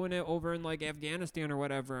were doing it over in Afghanistan or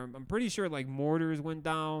whatever, I'm pretty sure mortars went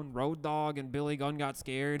down, Road Dogg and Billy Gunn got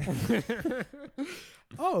scared.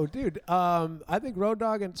 Oh, dude. I think Road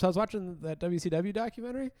Dogg, so I was watching that WCW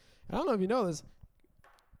documentary. I don't know if you know this.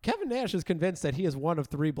 Kevin Nash is convinced that he is one of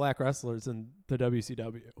 3 black wrestlers in the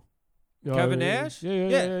WCW. Kevin Nash?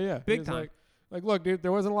 Yeah. Big time. Look, dude,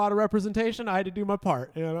 there wasn't a lot of representation. I had to do my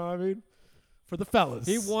part. You know what I mean? For the fellas.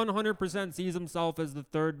 He 100% sees himself as the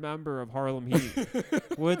 3rd member of Harlem Heat.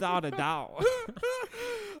 Without a doubt.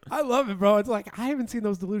 I love it, bro. It's I haven't seen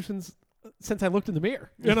those delusions since I looked in the miror.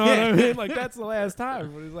 You know what I mean? That's the last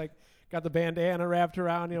time. But he's got the bandana wrapped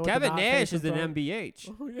around. Kevin Nash is an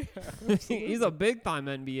MBH. Oh, yeah. He's a big-time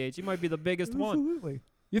MBH. He might be the biggest one. Absolutely.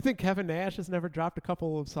 You think Kevin Nash has never dropped a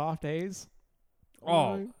couple of soft A's?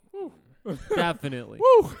 Oh, definitely.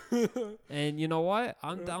 Woo! And you know what?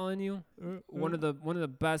 I'm telling you, one of the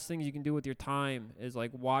best things you can do with your time is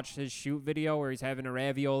watch his shoot video where he's having a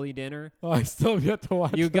ravioli dinner. Oh, I still have yet to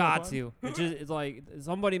watch. You got to. It's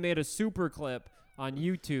somebody made a super clip on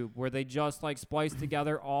YouTube where they just spliced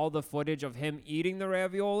together all the footage of him eating the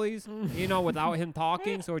raviolis, without him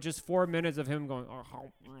talking. So it's just 4 minutes of him going.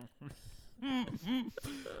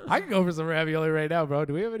 I can go for some ravioli right now, bro.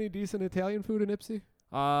 Do we have any decent Italian food in Ipsy?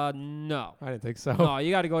 No. I didn't think so. No,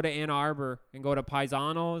 you got to go to Ann Arbor and go to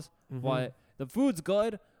Paisano's. Mm-hmm. But the food's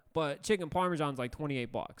good, but chicken parmesan's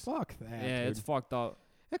 $28. Fuck that. Yeah, dude. it's fucked up.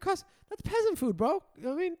 That's peasant food, bro.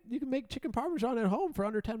 I mean, you can make chicken parmesan at home for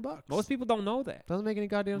under $10. Most people don't know that. Doesn't make any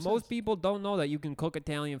goddamn sense. Most people don't know that you can cook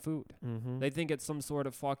Italian food. Mm-hmm. They think it's some sort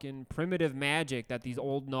of fucking primitive magic that these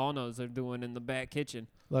old nanas are doing in the back kitchen.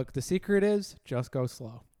 Look, the secret is just go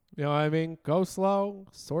slow. You know what I mean? Go slow,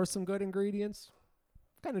 source some good ingredients.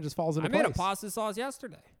 Kind of just falls into place. I made a pasta sauce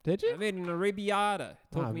yesterday. Did you? I made an arrabbiata.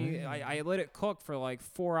 I let it cook for like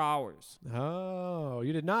 4 hours. Oh,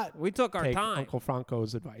 you did not. We took our take time. Uncle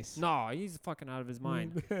Franco's advice. No, he's fucking out of his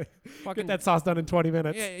mind. Get that sauce done in 20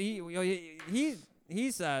 minutes. Yeah,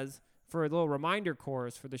 he says, for a little reminder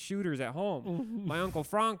course for the shooters at home, my Uncle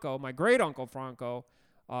Franco, my great Uncle Franco,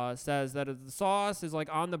 says that if the sauce is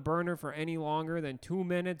like on the burner for any longer than 2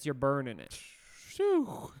 minutes, you're burning it.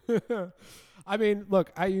 Shoo. I mean,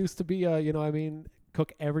 look, I used to be,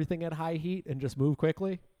 cook everything at high heat and just move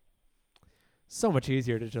quickly. So much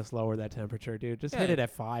easier to just lower that temperature, dude. Just hit it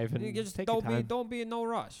at 5 and just take your time. Don't be in no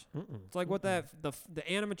rush. It's like what the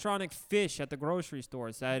animatronic fish at the grocery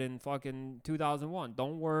store said in fucking 2001.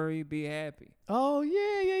 Don't worry, be happy. Oh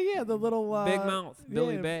yeah. The little big mouth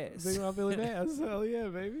Billy Bass. Big mouth Billy Bass. Hell yeah,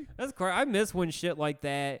 baby. That's great. I miss when shit like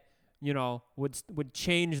that, would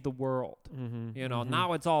change the world.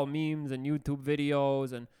 Now it's all memes and YouTube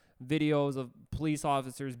videos and videos of police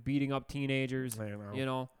officers beating up teenagers.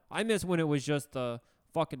 I miss when it was just a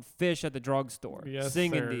fucking fish at the drugstore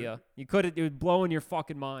singing to you. It was blowing your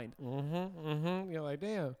fucking mind. You're like,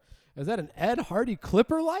 damn, is that an Ed Hardy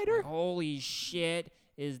clipper lighter? Holy shit.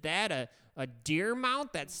 Is that a deer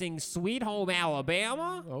mount that sings Sweet Home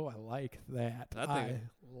Alabama? Oh, I like that.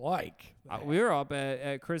 We were up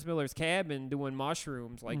at Chris Miller's cabin doing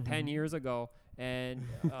mushrooms like 10 years ago. And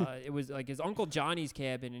it was like his Uncle Johnny's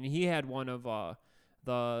cabin. And he had one of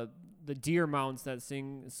the deer mounts that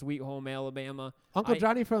sing Sweet Home Alabama. Uncle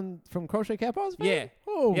Johnny from Crochet Cat Paws? Yeah.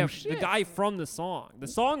 Oh, yeah, shit. The guy from the song. The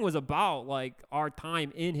song was about, like, our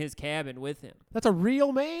time in his cabin with him. That's a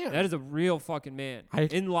real man. That is a real fucking man.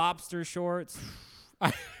 In lobster shorts.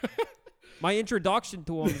 My introduction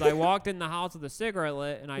to him is I walked in the house with a cigarette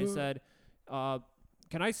lit, and I said,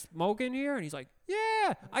 can I smoke in here? And he's like,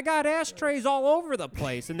 yeah, I got ashtrays all over the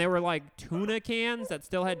place. And they were like tuna cans that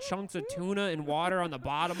still had chunks of tuna and water on the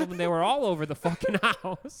bottom of them. They were all over the fucking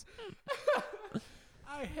house.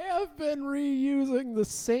 I have been reusing the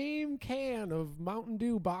same can of Mountain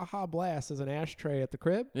Dew Baja Blast as an ashtray at the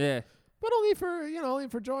crib. Yeah. But only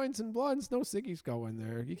for joints and blunts. No ciggies go in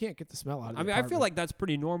there. You can't get the smell out of it. I feel like that's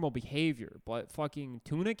pretty normal behavior. But fucking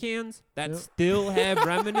tuna cans that still have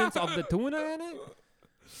remnants of the tuna in it,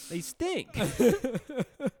 they stink.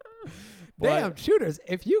 Damn, shooters,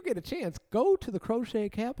 if you get a chance, go to the Crochet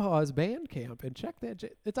Cat Paws Bandcamp and check that.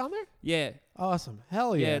 It's on there? Yeah. Awesome.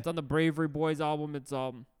 Hell yeah. Yeah, it's on the Bravery Boys album. It's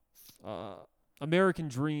American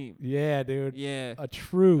Dream. Yeah, dude. Yeah. A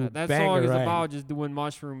true that banger, song is right? about just doing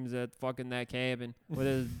mushrooms at fucking that cabin with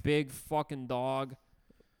his big fucking dog.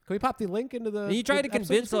 Can we pop the link into the... And he tried to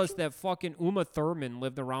convince us that fucking Uma Thurman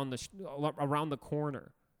lived around the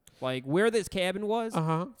corner. Like, where this cabin was,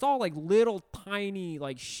 it's all, like, little tiny,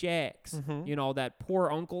 like, shacks, that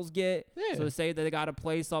poor uncles get. Yeah. So to say that they got a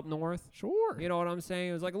place up north. Sure. You know what I'm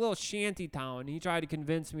saying? It was like a little shanty town. He tried to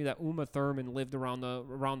convince me that Uma Thurman lived around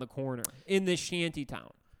the corner in this shanty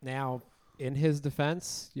town. Now, in his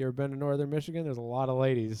defense, you ever been to northern Michigan? There's a lot of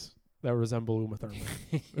ladies that resemble Uma Thurman.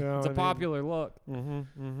 It's a popular look.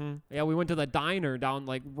 Yeah, we went to the diner down,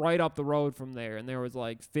 like, right up the road from there, and there was,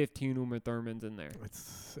 like, 15 Uma Thurmans in there.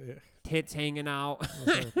 Tits hanging out.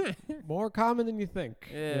 More common than you think.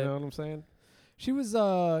 Yeah. You know what I'm saying? She's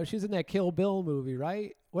in that Kill Bill movie,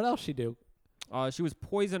 right? What else she do? She was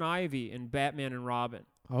Poison Ivy in Batman and Robin.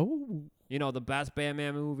 Oh. The best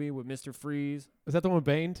Batman movie with Mr. Freeze. Is that the one with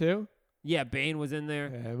Bane, too? Yeah, Bane was in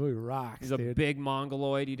there. Yeah, that movie rocks, He's a big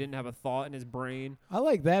mongoloid. He didn't have a thought in his brain. I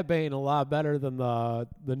like that Bane a lot better than the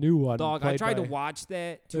new one. Dog, I tried to watch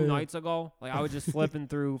that 2 nights ago. Like, I was just flipping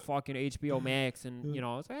through fucking HBO Max, and,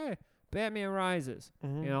 I was like, hey, Batman Rises.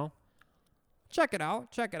 Check it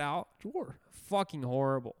out. Sure. Fucking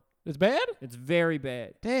horrible. It's bad? It's very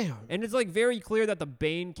bad. Damn. And it's, like, very clear that the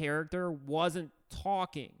Bane character wasn't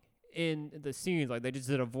talking in the scenes. Like, they just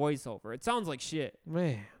did a voiceover. It sounds like shit.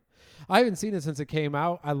 Man. I haven't seen it since it came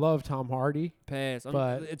out. I love Tom Hardy. Pass.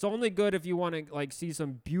 But it's only good if you want to, like, see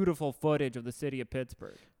some beautiful footage of the city of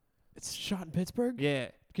Pittsburgh. It's shot in Pittsburgh? Yeah.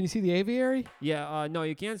 Can you see the aviary? Yeah. No,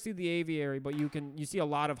 you can't see the aviary, but you see a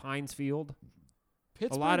lot of Heinz Field.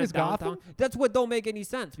 Pittsburgh a lot of is downtown. Gotham? That's what don't make any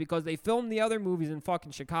sense because they filmed the other movies in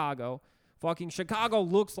fucking Chicago. Fucking Chicago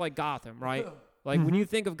looks like Gotham, right? Like, when you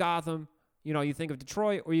think of Gotham, you think of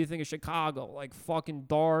Detroit or you think of Chicago. Like, fucking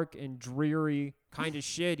dark and dreary, kind of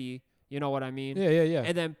shitty. You know what I mean? Yeah.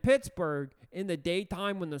 And then Pittsburgh, in the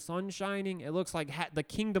daytime when the sun's shining, it looks like the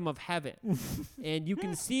kingdom of heaven. And you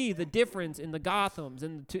can see the difference in the Gothams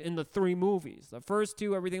in the 3 movies. The first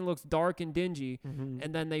 2, everything looks dark and dingy.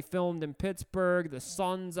 And then they filmed in Pittsburgh. The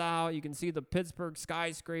sun's out. You can see the Pittsburgh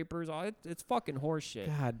skyscrapers. It's fucking horseshit.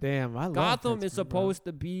 God damn. I love Gotham is supposed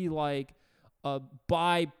to be like a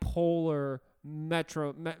bipolar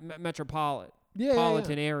metropolitan.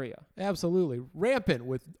 Politan area. Absolutely. Rampant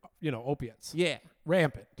with, opiates. Yeah.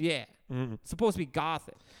 Rampant. Yeah. It's supposed to be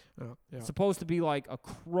gothic. It's supposed to be like a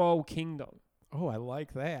crow kingdom. Oh, I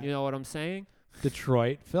like that. You know what I'm saying?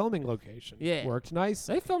 Detroit filming location. Yeah. Worked nice.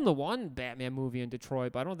 They filmed the one Batman movie in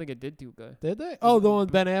Detroit, but I don't think it did too good. Did they? Oh, the one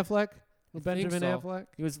with Ben Affleck? With I think Benjamin so. Affleck?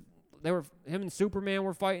 Him and Superman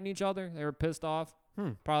were fighting each other. They were pissed off.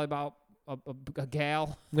 Probably about a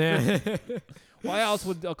gal. Nah. Why else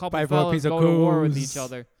would a couple of fellas go to war with each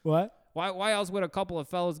other? What? Why else would a couple of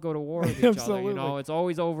fellas go to war with each other? You know, it's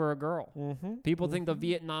always over a girl. People think the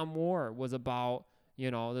Vietnam War was about,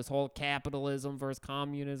 this whole capitalism versus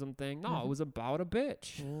communism thing. No, it was about a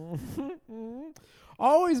bitch.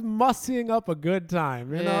 Always mussying up a good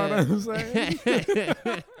time. You know what I'm saying?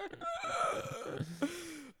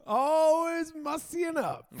 Always mussying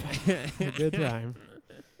up a good time.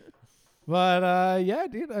 But, yeah,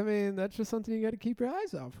 dude, I mean, that's just something you got to keep your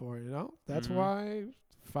eyes out for, That's why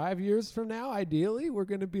 5 years from now, ideally, we're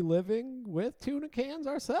going to be living with tuna cans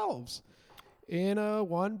ourselves in a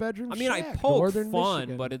 1-bedroom shack. I mean, I poke fun,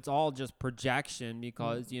 Michigan. but it's all just projection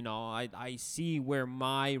because, I see where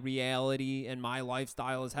my reality and my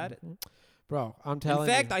lifestyle is headed. Bro, I'm telling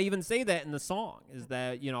you. In fact, I even say that in the song, is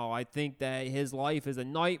that, I think that his life is a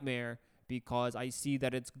nightmare because I see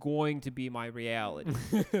that it's going to be my reality.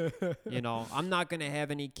 I'm not going to have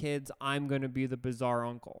any kids. I'm going to be the bizarre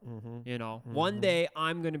uncle. One day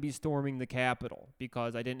I'm going to be storming the Capitol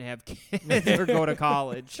because I didn't have kids or go to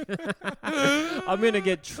college. I'm going to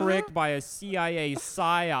get tricked by a CIA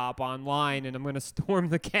psyop online and I'm going to storm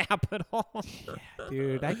the Capitol.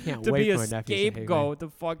 Dude, I can't to wait be for a scapegoat to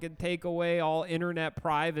fucking take away all internet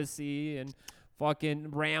privacy and fucking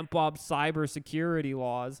ramp up cybersecurity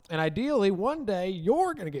laws. And ideally, one day,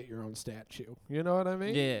 you're going to get your own statue. You know what I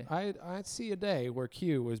mean? Yeah. I see a day where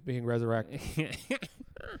Q is being resurrected.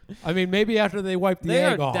 I mean, maybe after they wipe the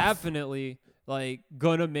egg off. They're definitely,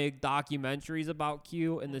 gonna make documentaries about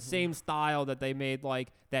Q in the same style that they made,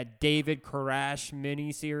 that David Koresh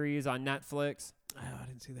miniseries on Netflix. Oh, I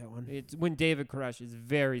didn't see that one. It's when David Koresh is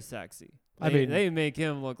very sexy. They make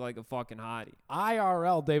him look like a fucking hottie.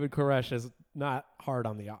 IRL David Koresh is not hard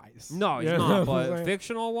on the eyes. No, he's not. But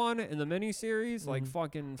fictional one in the miniseries,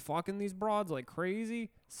 fucking these broads like crazy,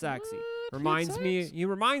 sexy. He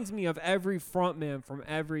reminds me of every frontman from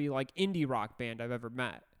every indie rock band I've ever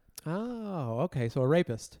met. Oh, okay. So a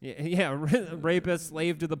rapist. Yeah, rapist,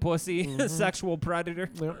 slave to the pussy, sexual predator.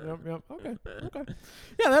 Yep. Okay.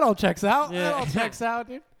 Yeah, that all checks out. Yeah. That all checks out,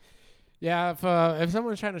 dude. Yeah, if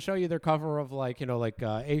someone's trying to show you their cover of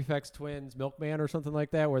Aphex Twins, Milkman or something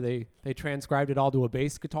like that, where they transcribed it all to a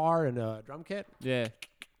bass guitar and a drum kit, yeah,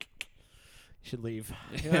 you should leave.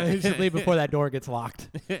 You should leave before that door gets locked.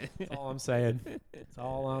 That's all I'm saying. That's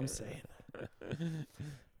all I'm saying.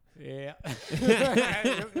 Yeah.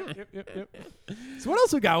 Yep. So what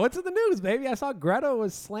else we got? What's in the news, baby? I saw Greta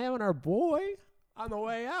was slamming our boy on the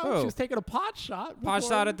way out. Oh. She was taking a pot shot. Pot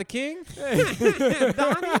shot at the king.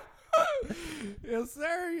 Donnie. Yes,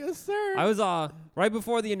 sir. I was right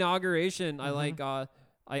before the inauguration. I got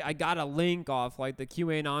a link off the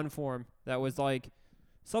QAnon forum that was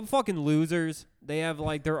some fucking losers. They have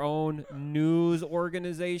their own news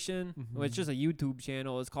organization. It's just a YouTube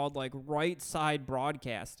channel. It's called Right Side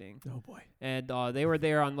Broadcasting. Oh boy. And they were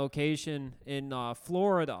there on location in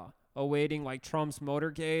Florida, awaiting Trump's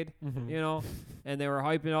motorcade. And they were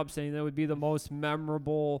hyping up, saying that would be the most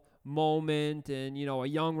memorable moment in a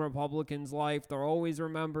young Republican's life. They'll always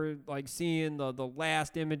remember seeing the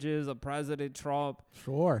last images of President Trump.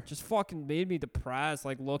 Sure. Just fucking made me depressed,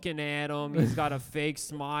 looking at him. He's got a fake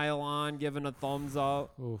smile on, giving a thumbs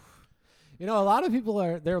up. Oof. A lot of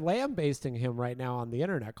people they're lambasting him right now on the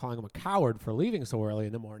internet, calling him a coward for leaving so early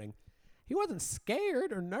in the morning. He wasn't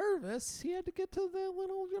scared or nervous. He had to get to the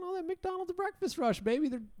little, that McDonald's breakfast rush,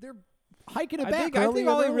 baby. They're hiking it back. I think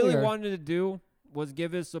all he really wanted to do was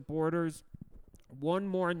give his supporters one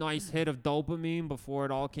more nice hit of dopamine before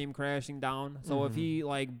it all came crashing down. So if he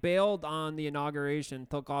bailed on the inauguration,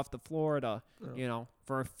 took off to Florida,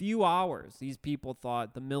 for a few hours, these people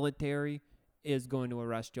thought the military is going to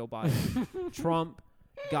arrest Joe Biden. Trump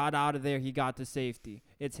got out of there. He got to safety.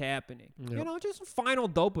 It's happening. Yep. Just a final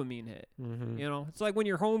dopamine hit. It's like when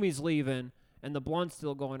your homie's leaving and the blunt's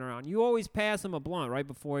still going around, you always pass him a blunt right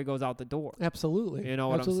before he goes out the door. Absolutely. You know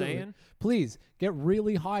what I'm saying? Please get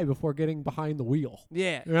really high before getting behind the wheel.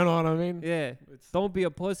 Yeah. You know what I mean? Yeah. Don't be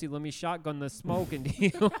a pussy. Let me shotgun the smoke into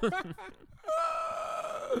you.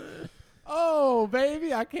 Oh,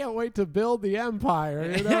 baby, I can't wait to build the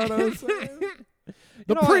empire. You know what I'm saying?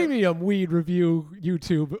 The know premium weed review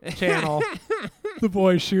YouTube channel, The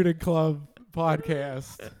Boys Shooting Club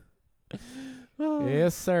podcast.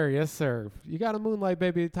 Yes, sir. Yes, sir. You got a Moonlight,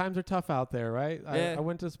 baby. Times are tough out there, right? Yeah. I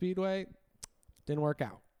went to Speedway. Didn't work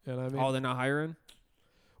out. You know what I mean? Oh, they're not hiring?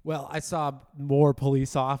 Well, I saw more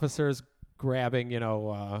police officers grabbing,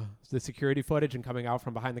 the security footage and coming out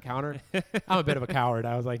from behind the counter. I'm a bit of a coward.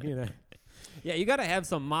 I was like, Yeah, you got to have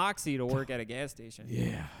some moxie to work at a gas station.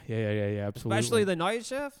 Yeah, absolutely. Especially the night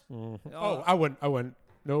shift. Mm-hmm. Oh, I wouldn't.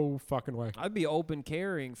 No fucking way. I'd be open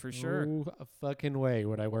carrying for sure. No fucking way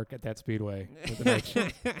would I work at that Speedway with the night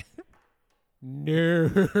shift.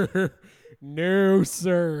 No, no,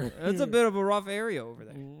 sir. That's a bit of a rough area over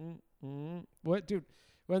there. What, dude?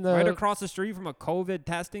 Right across the street from a COVID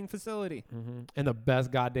testing facility. And the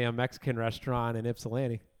best goddamn Mexican restaurant in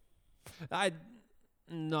Ypsilanti.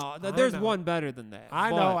 There's one better than that.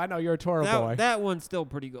 I know. You're a Toro boy. That one's still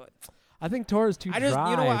pretty good. I think Toro's too dry.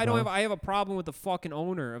 You know what? I have a problem with the fucking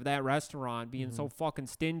owner of that restaurant being so fucking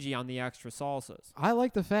stingy on the extra salsas. I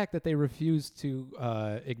like the fact that they refuse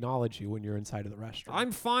to acknowledge you when you're inside of the restaurant.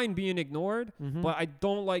 I'm fine being ignored, but I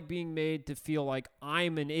don't like being made to feel like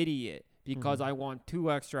I'm an idiot because I want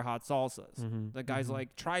 2 extra hot salsas. The guy's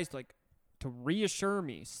like tries to reassure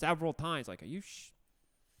me several times, like, are you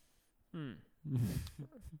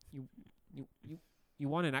you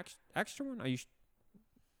want an extra one? Are you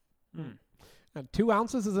 2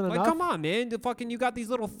 ounces isn't enough? Like, come on, man. You got these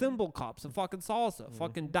little thimble cups of fucking salsa.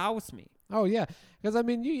 Fucking douse me. Oh, yeah. Because, I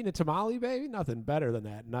mean, you eat a tamale, baby. Nothing better than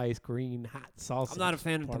that nice, green, hot salsa. I'm not a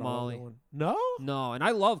fan of tamale. No? No, and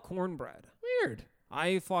I love cornbread. Weird.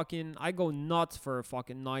 I go nuts for a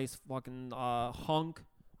fucking nice fucking hunk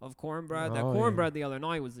of cornbread. That cornbread the other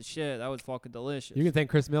night was the shit. That was fucking delicious. You can thank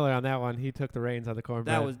Chris Miller on that one. He took the reins on the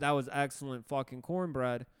cornbread. That was excellent fucking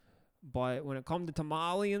cornbread. But when it comes to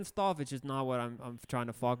tamale and stuff, it's just not what I'm trying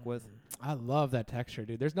to fuck with. I love that texture,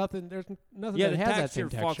 dude. There's nothing Yeah, that has that same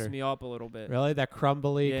texture. Fucks me up a little bit. Really? That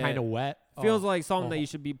crumbly, kind of wet? Feels like something that you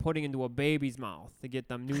should be putting into a baby's mouth to get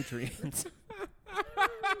them nutrients.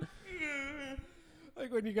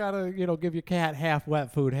 Like when you gotta, give your cat half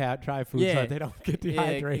wet food, half dry food, so they don't get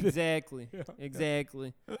dehydrated. Yeah, exactly.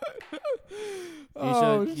 Exactly.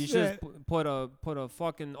 You should put a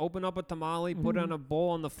fucking open up a tamale, put it on a bowl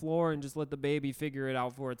on the floor, and just let the baby figure it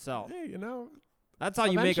out for itself. Hey, that's how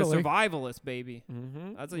you make a survivalist baby.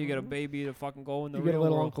 That's how you get a baby to fucking go in the real world. You get a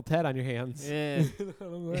little Uncle Ted on your hands. Yeah.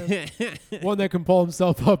 One that can pull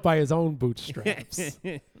himself up by his own bootstraps.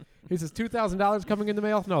 He says, $2,000 coming in the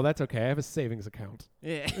mail? No, that's okay. I have a savings account.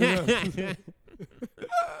 Yeah.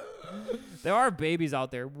 There are babies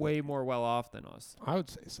out there way more well off than us. I would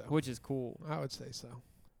say so. Which is cool. I would say so.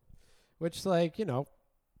 Which,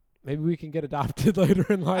 maybe we can get adopted later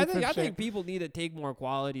in life. I think people need to take more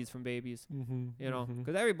qualities from babies.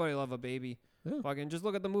 Because everybody love a baby. Yeah. Fucking just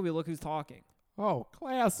look at the movie. Look Who's Talking. Oh,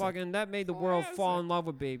 classic. Fucking that made the world fall in love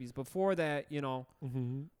with babies. Before that, a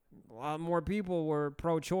lot more people were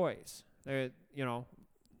pro-choice.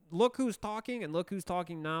 Look Who's Talking and Look Who's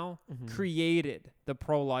Talking Now created the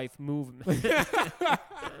pro-life movement.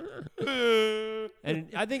 And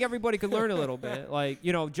I think everybody could learn a little bit. Like,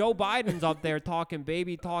 Joe Biden's up there talking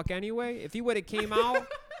baby talk anyway. If he would have came out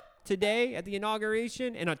today at the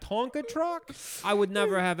inauguration in a Tonka truck, I would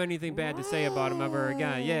never have anything bad to say about him ever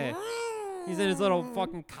again. Yeah. He's in his little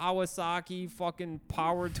fucking Kawasaki fucking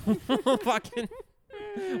power tool fucking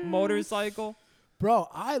motorcycle. Bro,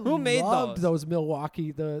 I loved those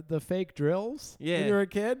Milwaukee, the fake drills when you were a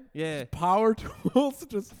kid. Yeah. Just power tools.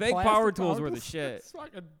 Just fake power tools were the shit. It's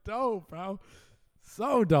fucking dope, bro.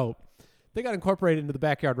 So dope. They got incorporated into the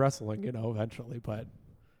backyard wrestling, eventually, but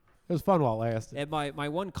it was fun while it lasted. At my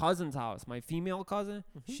one cousin's house, my female cousin,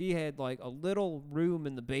 she had like a little room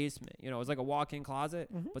in the basement. It was like a walk-in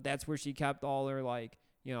closet, but that's where she kept all her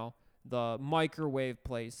the microwave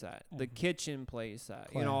play set, the kitchen play set,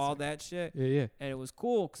 all that shit. Yeah. And it was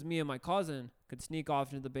cool because me and my cousin could sneak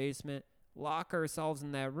off into the basement, lock ourselves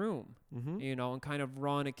in that room, and kind of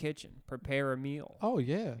run a kitchen, prepare a meal. Oh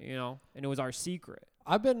yeah. And it was our secret.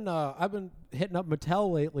 I've been hitting up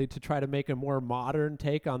Mattel lately to try to make a more modern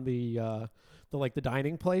take on the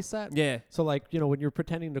dining play set. Yeah. So when you're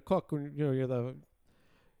pretending to cook, when you're the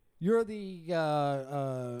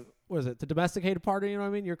what is it? The domesticated party, you know what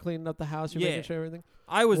I mean? You're cleaning up the house, you're making sure everything.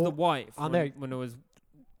 I was the wife when it was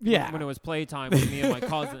Yeah. When it was playtime with me and my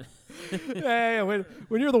cousin. Yeah, when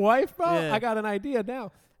you're the wife, bro, Yeah. I got an idea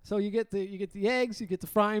now. So you get the eggs, you get the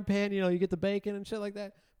frying pan, you get the bacon and shit like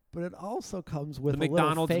that. But it also comes with The a little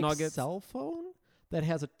McDonald's fake nuggets. cell phone that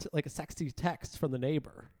has like a sexy text from the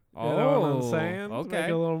neighbor. Oh, you know what I'm saying? To okay. make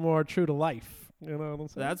it a little more true to life. You know what I'm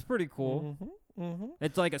saying? That's pretty cool. Mm-hmm.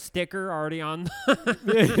 It's like a sticker already on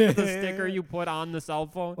the sticker you put on the cell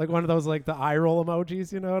phone. Like one of those like the eye roll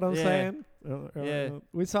emojis. You know what I'm Yeah. saying? Yeah.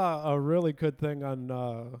 We saw a really good thing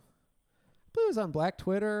on. It was on Black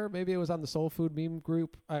Twitter. Maybe it was on the Soul Food meme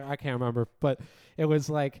group. I can't remember, but it was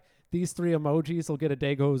like these 3 emojis will get a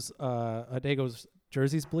Dago's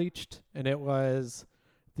jerseys bleached, and it was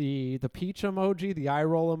the peach emoji, the eye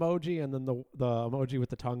roll emoji, and then the emoji with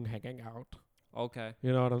the tongue hanging out. Okay.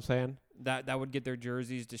 You know what I'm saying? That would get their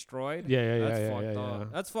jerseys destroyed. Yeah. That's fucked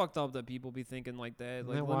up. That's fucked up that people be thinking like that.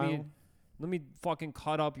 Like, let me fucking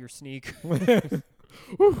cut up your sneaker.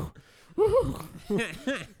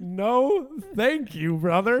 No, thank you,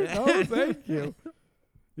 brother. No, thank you.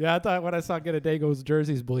 Yeah, I thought when I saw Get a Dago's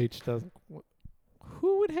jerseys bleached, I was like,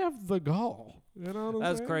 who would have the gall? You know what I'm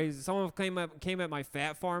That's saying? crazy. Someone came at my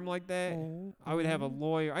fat farm like that. I would have a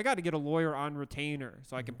lawyer. I got to get a lawyer on retainer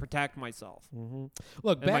so I can protect myself.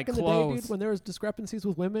 Look, And back my in the day, dude, clothes. when there was discrepancies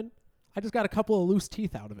with women, I just got a couple of loose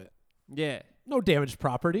teeth out of it. Yeah. No damaged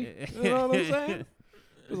property. You know what I'm saying?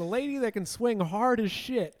 There's a lady that can swing hard as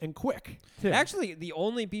shit and quick. too. Actually, the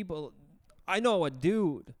only people I know a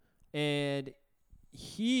dude, and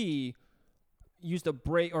he used to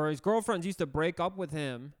his girlfriends used to break up with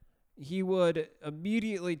him. He would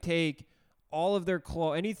immediately take all of their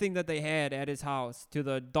clothes, anything that they had at his house, to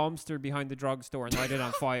the dumpster behind the drugstore and light it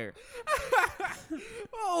on fire.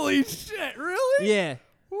 Holy shit! Really? Yeah.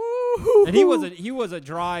 Woo-hoo. And he was a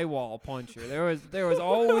drywall puncher. There was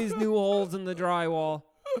always new holes in the drywall.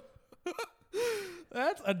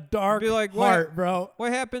 That's a dark Be like, heart, bro.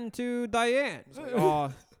 What happened to Diane? It's like,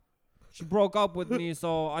 oh, she broke up with me,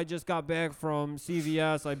 so I just got back from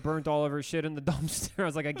CVS. I burnt all of her shit in the dumpster. I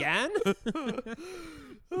was like, again?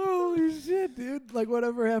 Holy shit, dude! Like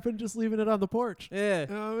whatever happened, just leaving it on the porch. Yeah. You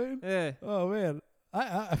know what I mean? Yeah. Oh man,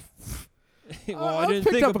 I Well, I I've didn't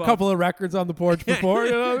picked think up a about couple of records on the porch before.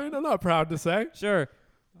 You know what I mean? I'm not proud to say. Sure.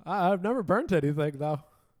 I've never burnt anything though.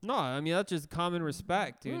 No, I mean, that's just common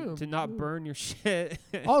respect, dude, to not burn your shit.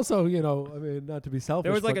 Also, I mean, not to be selfish.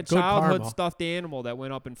 There was like a but good childhood karma. stuffed animal that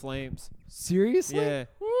went up in flames. Seriously? Yeah.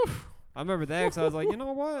 Woof. I remember that because I was like, you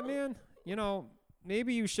know what, man?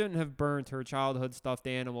 Maybe you shouldn't have burnt her childhood stuffed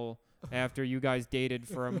animal after you guys dated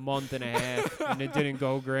for a month and a half and it didn't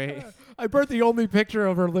go great. I burnt the only picture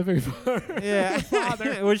of her living Yeah.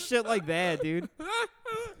 It was shit like that, dude.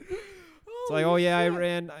 It's like, oh yeah, I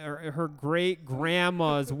ran her great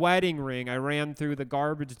grandma's wedding ring. I ran through the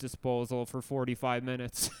garbage disposal for 45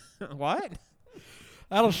 minutes. What?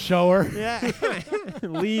 That'll show her. Yeah.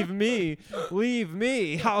 Leave me.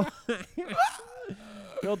 How?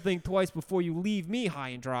 Don't think twice before you leave me high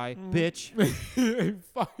and dry, bitch.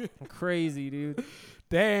 Fucking Crazy, dude.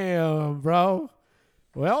 damn, bro.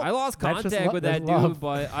 Well, I lost that's just contact with that's that dude, love.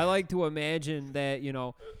 but I like to imagine that,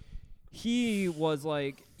 he was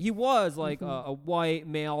like a white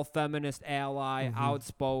male feminist ally,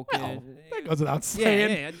 outspoken. Well, that goes without Yeah,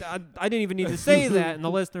 saying. I didn't even need to say that, and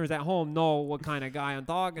the listeners at home know what kind of guy I'm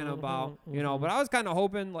talking about, But I was kind of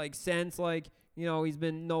hoping, since he's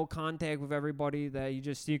been no contact with everybody, that he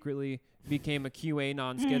just secretly became a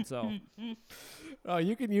QAnon schizo.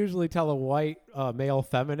 You can usually tell a white male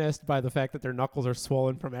feminist by the fact that their knuckles are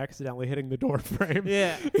swollen from accidentally hitting the door frame.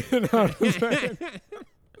 Yeah. You know what I'm saying?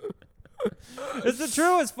 It's the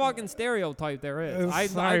truest fucking stereotype there is.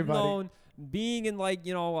 I've Sorry, known being in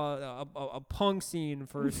a punk scene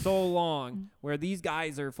for so long where these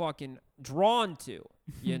guys are fucking drawn to,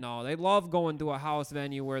 they love going to a house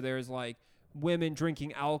venue where there's women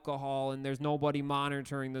drinking alcohol and there's nobody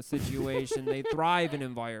monitoring the situation. They thrive in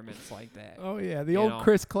environments like that. Oh yeah, the old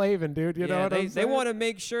Chris Clavin, dude. You know what I'm saying? They want to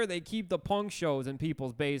make sure they keep the punk shows in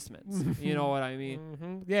people's basements. You know what I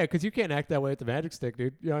mean? Yeah, because you can't act that way at the Magic Stick,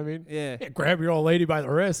 dude. You know what I mean? Yeah. You can't grab your old lady by the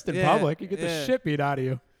wrist in public. You get the yeah. shit beat out of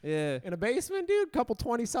you. Yeah. In a basement, dude, couple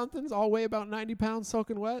 20-somethings, all weigh about 90 pounds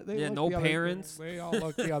soaking wet. They look no the other- parents. They all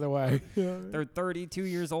look the other way. They're 32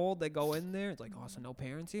 years old. They go in there. It's like, oh, so no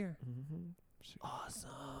parents here. Awesome.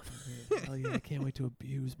 Hell yeah, I can't wait to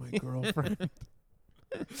abuse my girlfriend.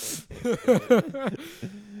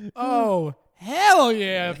 Oh, hell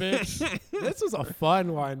yeah, bitch. This was a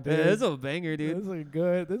fun one, dude. Yeah, it's a banger, dude. This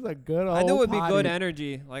is a good old I knew it would be potty. good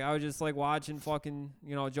energy. I was just watching fucking,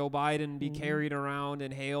 Joe Biden be carried around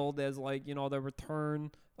and hailed as the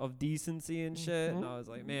return of decency and shit. And I was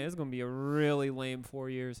like, man, it's going to be a really lame 4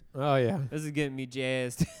 years. Oh, yeah. This is getting me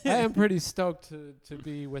jazzed. I am pretty stoked to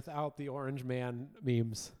be without the Orange Man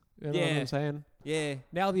memes. You know what I'm saying? Yeah.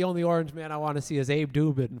 Now the only Orange Man I want to see is Abe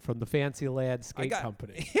Dubin from the Fancy Lad Skate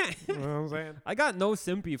Company. You know what I'm saying? I got no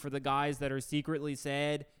sympathy for the guys that are secretly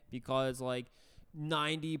sad because, like,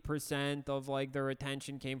 90% of, like, their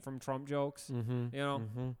attention came from Trump jokes. You know?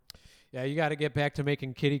 Yeah, you got to get back to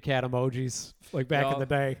making kitty cat emojis like back in the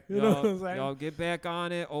day. You know what I'm saying? Get back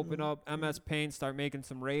on it. Open up MS Paint. Start making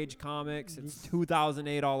some Rage comics. It's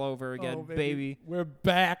 2008 all over again, baby. We're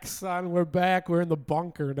back, son. We're back. We're in the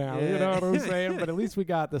bunker now. You know what I'm saying? But at least we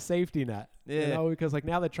got the safety net. You know, because like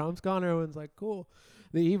now that Trump's gone, everyone's like, cool.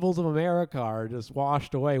 The evils of America are just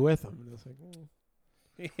washed away with him. And it's like,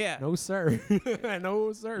 yeah. No, sir.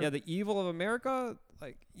 No, sir. Yeah, the evil of America.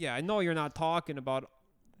 Like, yeah, I know you're not talking about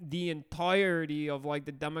the entirety of like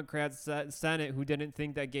the Democrats Senate who didn't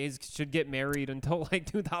think that gays should get married until like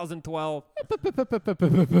 2012.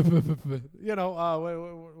 You know,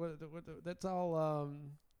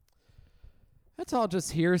 that's all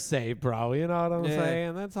just hearsay, bro. You know what I'm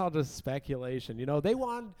saying? That's all just speculation. You know, they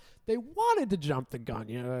wanted to jump the gun.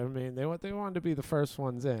 You know what I mean? They wanted to be the first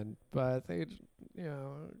ones in, but they, you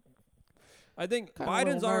know. I think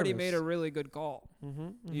Biden's already made a really good call.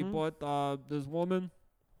 He put this woman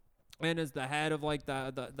and as the head of like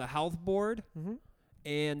the health board,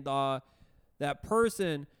 and that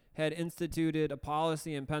person had instituted a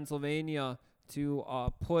policy in Pennsylvania to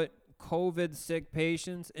put COVID sick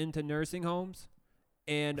patients into nursing homes,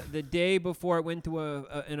 and the day before it went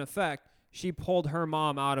in effect, she pulled her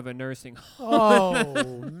mom out of a nursing home.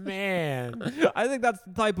 Oh man, I think that's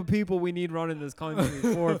the type of people we need running this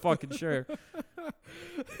country for fucking sure.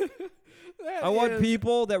 I want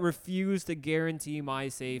people that refuse to guarantee my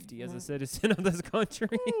safety as a citizen of this country.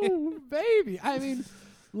 Ooh, baby. I mean,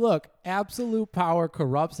 look, absolute power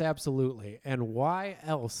corrupts absolutely. And why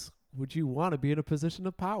else would you want to be in a position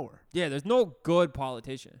of power? Yeah, there's no good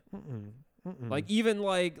politician. Like even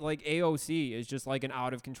like AOC is just like an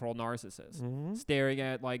out of control narcissist, staring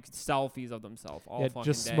at like selfies of themselves all fucking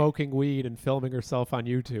just day. Smoking weed and filming herself on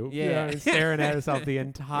YouTube. Yeah, staring at herself the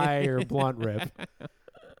entire blunt rip.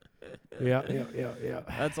 Yeah.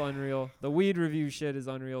 That's unreal. The weed review shit is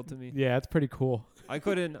unreal to me. Yeah, it's pretty cool. I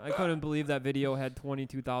couldn't believe that video had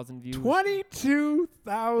 22,000 views.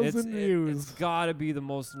 22,000 views. It's gotta be the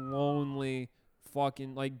most lonely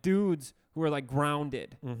fucking like dudes who are like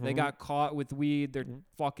grounded. They got caught with weed. They're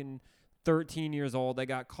fucking 13 years old. They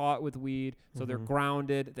got caught with weed, so they're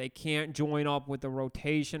grounded. They can't join up with the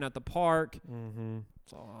rotation at the park.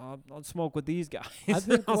 So I'll smoke with these guys.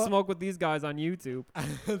 I'll smoke with these guys on YouTube. I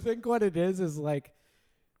think what it is like,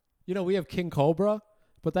 you know, we have King Cobra,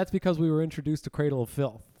 but that's because we were introduced to Cradle of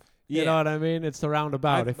Filth. You know what I mean? It's the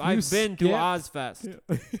roundabout. I've been to Ozfest.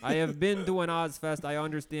 I have been to an Ozfest. I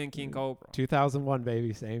understand King Cobra. 2001,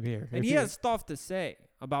 baby. Same here. And he has stuff to say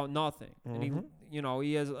about nothing. And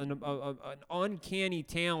he has an uncanny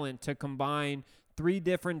talent to combine 3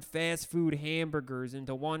 different fast food hamburgers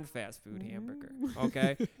into one fast food hamburger.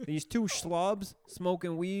 Okay? These 2 schlubs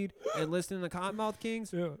smoking weed and listening to Cottonmouth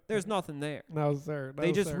Kings, there's nothing there. No, sir.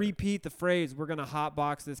 They just repeat the phrase, we're going to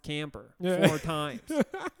hotbox this camper 4 times.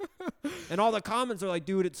 And all the comments are like,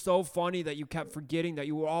 dude, it's so funny that you kept forgetting that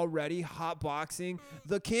you were already hotboxing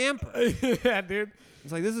the camper. Yeah, dude.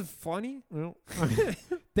 It's like, this is funny? Well,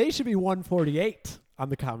 they should be 148 on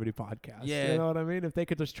the comedy podcast. Yeah. You know what I mean? If they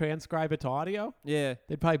could just transcribe it to audio, yeah,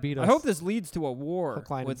 they'd probably beat us. I hope this leads to a war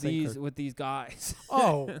with these guys.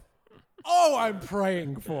 Oh, I'm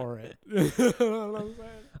praying for it. You know what I'm saying?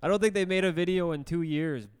 I don't think they made a video in 2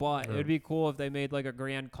 years, but it would be cool if they made like a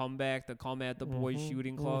grand comeback to come at the boys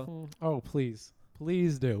shooting club. Oh, please.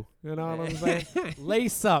 Please do. You know what I'm saying?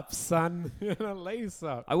 Lace up, son. Lace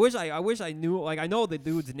up. I wish I knew, like, I know the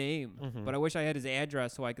dude's name, but I wish I had his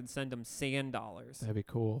address so I could send him sand dollars. That'd be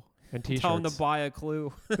cool. And t-shirts. Tell him to buy a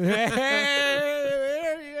Clue. Hey,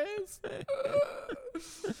 there he is.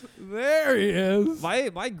 There he is.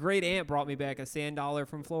 My great aunt brought me back a sand dollar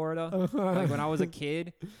from Florida, like when I was a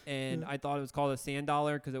kid, and I thought it was called a sand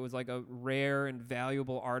dollar because it was like a rare and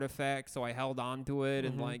valuable artifact. So I held on to it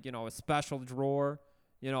in like, you know, a special drawer,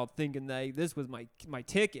 you know, thinking that this was my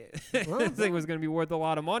ticket. This thing was going to be worth a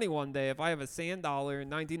lot of money one day. If I have a sand dollar in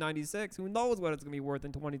 1996, who knows what it's going to be worth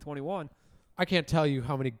in 2021? I can't tell you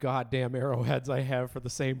how many goddamn arrowheads I have for the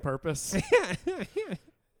same purpose.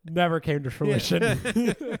 Never came to fruition.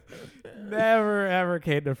 Never, ever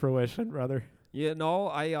came to fruition, brother. You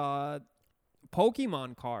know,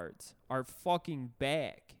 Pokemon cards are fucking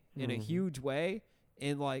back in a huge way.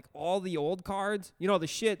 And like all the old cards, you know, the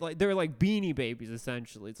shit, like they're like Beanie Babies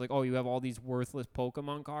essentially. It's like, oh, you have all these worthless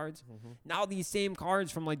Pokemon cards. Now these same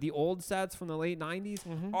cards from like the old sets from the late 90s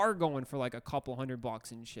are going for like a couple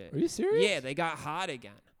 $100 and shit. Are you serious? Yeah, they got hot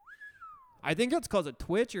again. I think it's because of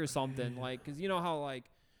Twitch or something. Like, because you know how like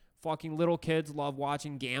fucking little kids love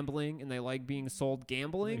watching gambling and they like being sold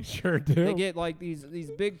gambling. They sure do. They get like these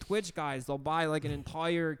big Twitch guys. They'll buy like an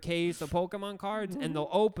entire case of Pokemon cards and they'll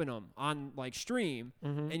open them on like stream.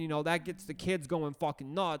 And you know that gets the kids going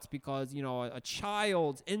fucking nuts because you know a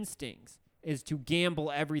child's instincts is to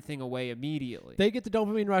gamble everything away immediately. They get the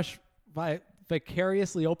dopamine rush by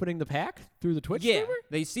vicariously opening the pack through the Twitch streamer?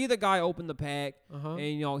 They see the guy open the pack and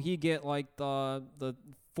you know he get like the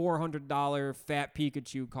 $400 fat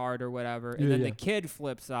Pikachu card or whatever, and then the kid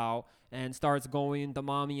flips out and starts going into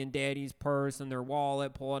mommy and daddy's purse and their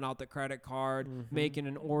wallet, pulling out the credit card, making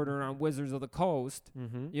an order on Wizards of the Coast.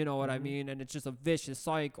 You know what I mean? And it's just a vicious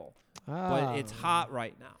cycle. But it's hot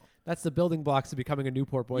right now. That's the building blocks to becoming a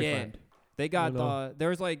Newport boyfriend. Yeah. They got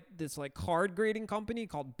there's like this like card grading company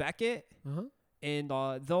called Beckett, and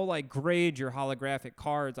they'll like grade your holographic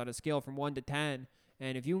cards on a scale from 1 to 10,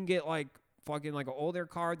 and if you can get like fucking like an older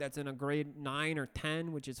card that's in a grade 9 or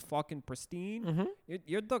 10, which is fucking pristine,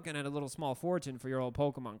 you're looking at a little small fortune for your old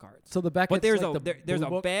Pokemon cards. So the Beckett's but there's like there's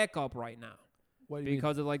a backup right now. What do you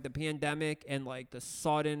because of like the pandemic and like the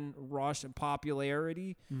sudden rush in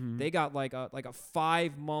popularity, they got like a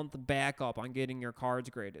 5-month backup on getting your cards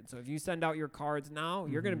graded. So if you send out your cards now,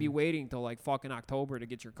 you're gonna be waiting till like fucking October to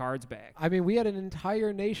get your cards back. I mean, we had an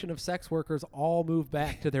entire nation of sex workers all move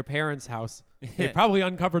back to their parents' house. They probably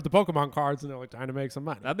uncovered the Pokemon cards and they're like trying to make some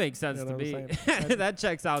money. That makes sense to me. That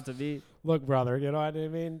checks out to me. Look, brother, you know what I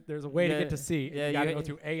mean? There's a way to get to C. Yeah, you got to go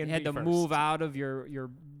through A and B had to first. move out of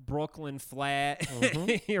your Brooklyn flat,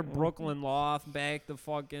 your Brooklyn loft, back to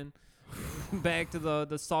fucking, back to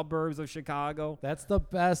the suburbs of Chicago. That's the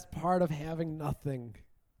best part of having nothing.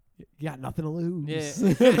 You got nothing to lose.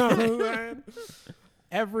 Yeah. You know what I'm saying?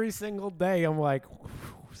 Every single day, I'm like,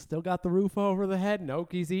 still got the roof over the head.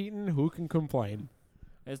 Noki's eating. Who can complain?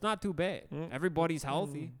 It's not too bad. Everybody's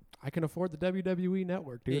healthy. I can afford the WWE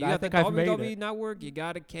network, dude. Yeah, you I got think the I've made WWE it. network. You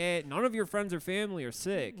got a cat. None of your friends or family are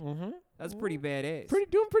sick. That's pretty badass.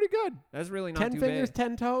 Doing pretty good. That's really not 10 too fingers, bad.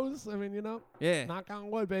 10 toes. I mean, you know. Yeah. Knock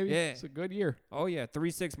on wood, baby. Yeah. It's a good year. Oh yeah,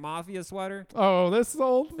 3-6 Mafia sweater. Oh, this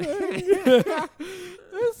old thing.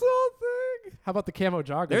 This old thing. How about the camo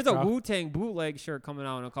jogger? There's a Wu-Tang bootleg shirt coming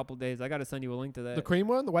out in a couple days. I got to send you a link to that. The cream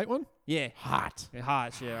one, the white one? Yeah. Hot.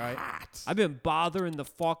 Hot shit, right? Hot. I've been bothering the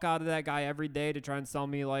fuck out of that guy every day to try and sell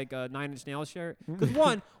me like a 9 Inch Nails shirt. Because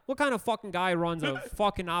one, what kind of fucking guy runs a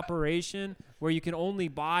fucking operation where you can only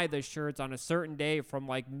buy the shirts on a certain day from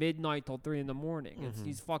like midnight till 3 in the morning?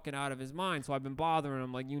 He's fucking out of his mind. So I've been bothering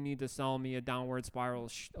him like, you need to sell me a downward spiral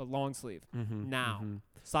a long sleeve now.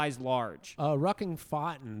 Size large. Rucking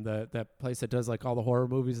Fountain, that place that does like all the horror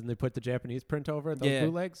movies and they put the Japanese print over it, those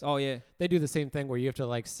bootlegs. Oh yeah. They do the same thing where you have to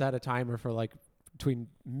like set a timer for like between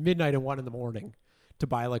midnight and 1 in the morning to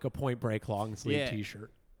buy like a Point Break long sleeve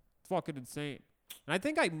t-shirt. It's fucking insane. And I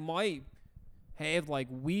think I might have like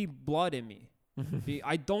weeb blood in me.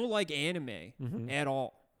 I don't like anime at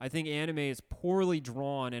all. I think anime is poorly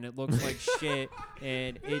drawn and it looks like shit,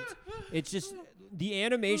 and it's just the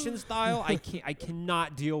animation style. I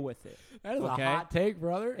cannot deal with it. That is a hot take,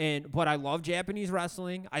 brother. But I love Japanese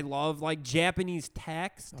wrestling. I love like Japanese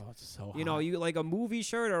text. Oh, it's so hot. You know, you like a movie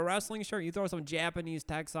shirt or a wrestling shirt, you throw some Japanese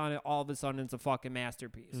text on it, all of a sudden it's a fucking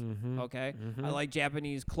masterpiece. Okay? I like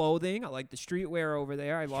Japanese clothing. I like the streetwear over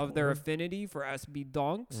there. I love their affinity for SB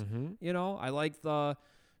Dunks. You know, I like the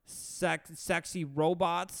sexy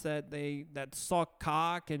robots that suck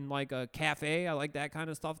cock in like a cafe. I like that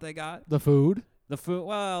kind of stuff they got. The food? The food.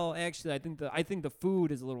 Well, actually, I think the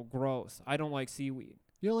food is a little gross. I don't like seaweed.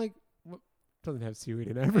 You don't like? Doesn't have seaweed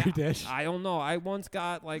in every dish. I don't know. I once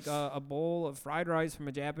got like a bowl of fried rice from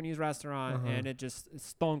a Japanese restaurant, and it just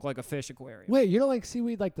stunk like a fish aquarium. Wait, you don't like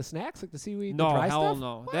seaweed, like the snacks, like the seaweed? No, the dry hell stuff?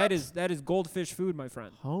 no. What? That is goldfish food, my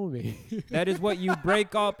friend. Homie. That is what you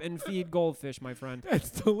break up and feed goldfish, my friend.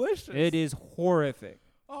 It's delicious. It is horrific.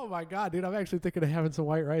 Oh my god, dude! I'm actually thinking of having some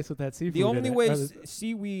white rice with that seafood. The only in way it.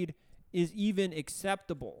 seaweed is even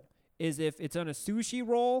acceptable is if it's on a sushi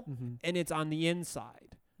roll and it's on the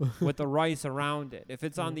inside with the rice around it. If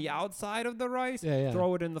it's on the outside of the rice,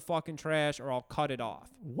 throw it in the fucking trash or I'll cut it off.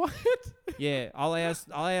 What? Yeah, I'll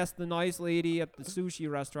ask the nice lady at the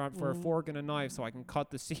sushi restaurant for a fork and a knife so I can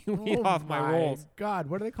cut the seaweed off my rolls. God,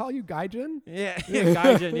 what do they call you, gaijin? Yeah,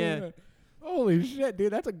 gaijin, yeah. Holy shit,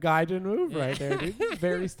 dude, that's a gaijin move right there, dude.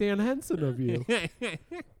 Very Stan Henson of you.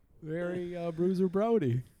 Very Bruiser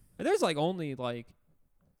Brody. There's like only like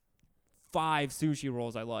 5 sushi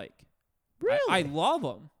rolls I like. Really? I love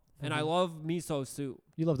them. And I love miso soup.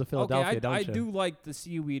 You love the Philadelphia, don't you? I do like the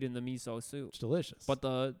seaweed in the miso soup. It's delicious. But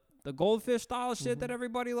the goldfish style shit that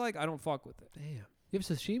everybody like, I don't fuck with it. Damn. You have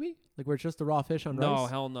sashimi? Like where it's just the raw fish on rice? No,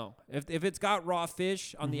 hell no. If it's got raw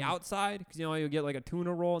fish on the outside, because you know you'll get like a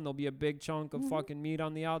tuna roll and there'll be a big chunk of fucking meat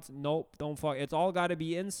on the outside. Nope, don't fuck. It's all got to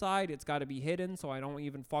be inside. It's got to be hidden, so I don't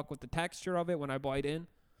even fuck with the texture of it when I bite in.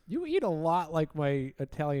 You eat a lot like my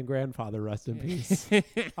Italian grandfather, rest in peace.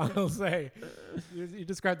 I'll say. You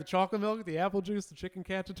described the chocolate milk, the apple juice, the chicken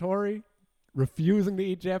cacciatore, refusing to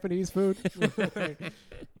eat Japanese food.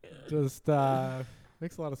 Just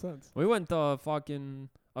makes a lot of sense. We went to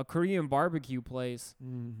a Korean barbecue place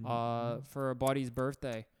for a buddy's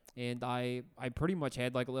birthday, and I pretty much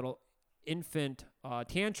had like a little infant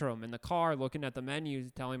tantrum in the car looking at the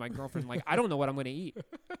menus, telling my girlfriend, like, I don't know what I'm going to eat.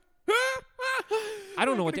 I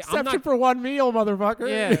don't know what I'm not for one meal, motherfucker.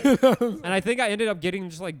 Yeah. And I think I ended up getting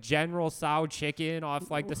just like General Tso chicken off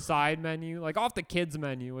like the side menu, like off the kids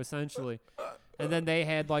menu essentially. And then they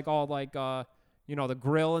had like all like you know, the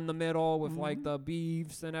grill in the middle with like the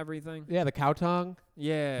beefs and everything. Yeah, the cow tongue.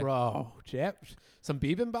 Yeah. Bro, some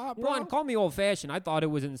bibimbap, bro. One, call me old fashioned. I thought it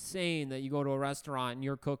was insane that you go to a restaurant and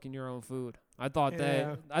you're cooking your own food. I thought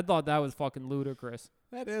that was fucking ludicrous.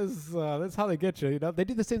 That is, that's how they get you. You know, they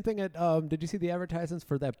do the same thing at. Did you see the advertisements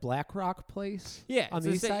for that Black Rock place? Yeah, on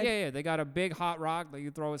the east side. Yeah. They got a big hot rock that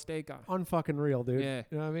you throw a steak on. Unfucking real, dude. Yeah.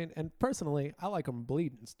 You know what I mean? And personally, I like them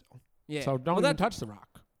bleeding still. Yeah. So don't even touch the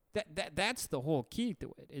rock. That's the whole key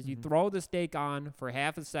to it. Is you throw the steak on for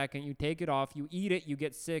half a second, you take it off, you eat it, you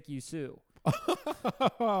get sick, you sue.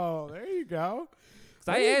 Oh, there you go.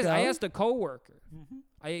 I asked a coworker.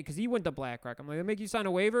 Because he went to Black Rock. I'm like, they make you sign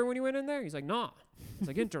a waiver when you went in there? He's like, nah. It's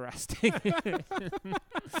like, interesting.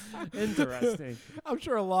 Interesting. I'm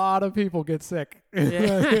sure a lot of people get sick.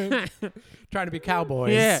 Yeah. Trying to be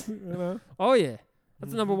cowboys. Yeah. You know? Oh, yeah.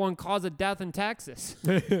 That's the number one cause of death in Texas.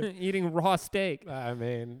 Eating raw steak. I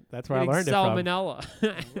mean, that's where I learned salmonella. it from.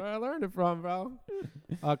 That's where I learned it from, bro.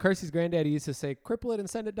 Kersey's granddaddy used to say, cripple it and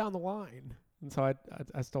send it down the line. And so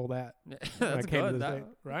I stole that. That's good.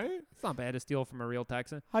 Right? It's not bad to steal from a real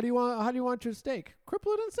Texan. How do you want your steak?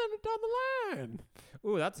 Cripple it and send it down the line.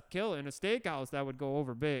 Ooh, that's a killer. In a steakhouse, that would go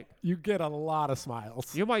over big. You get a lot of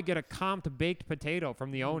smiles. You might get a comped baked potato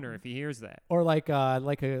from the owner if he hears that. Or like a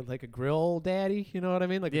grill daddy, you know what I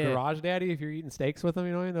mean? Like a garage daddy if you're eating steaks with him,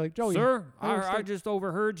 you know what I mean? They're like, Joey. Sir, I just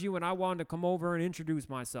overheard you and I wanted to come over and introduce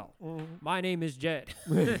myself. My name is Jed.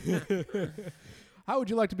 How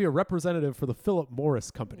would you like to be a representative for the Philip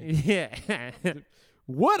Morris Company? Yeah.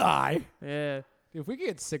 Would I? Yeah. If we could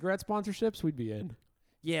get cigarette sponsorships, we'd be in.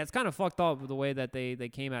 Yeah, it's kind of fucked up the way that they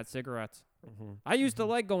came at cigarettes. I used to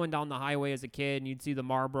like going down the highway as a kid, and you'd see the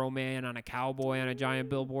Marlboro Man on a cowboy on a giant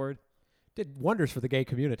billboard. Did wonders for the gay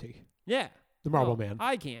community. Yeah. The Marlboro Man.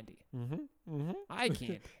 Eye candy. Eye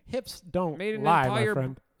candy. Hips don't lie, my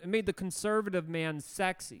friend. It made the conservative man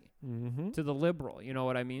sexy to the liberal. You know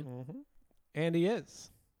what I mean? And he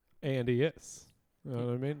is. You know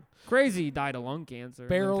what I mean? Crazy died of lung cancer.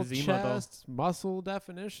 Barrel chest, muscle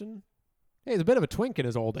definition. Hey, he's a bit of a twink in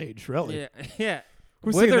his old age, really. Yeah.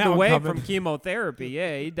 Who's withered away from chemotherapy.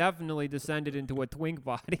 Yeah, he definitely descended into a twink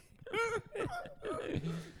body.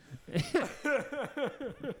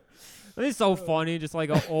 It's so funny, just like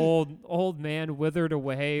an old man withered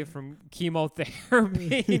away from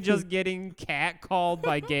chemotherapy, just getting catcalled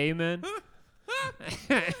by gay men.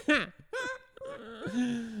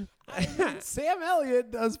 Sam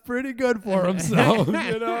Elliott does pretty good for himself.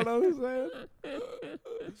 You know what I'm saying?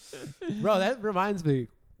 Bro, that reminds me.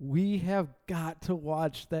 We have got to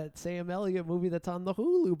watch that Sam Elliott movie that's on the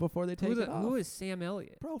Hulu before they take it off. Who is Sam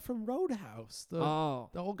Elliott? Bro, from Roadhouse. The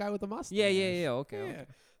old guy with the mustache. Yeah. Okay.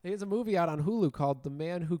 There's a movie out on Hulu called The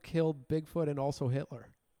Man Who Killed Bigfoot and Also Hitler.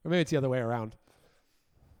 Or maybe it's the other way around.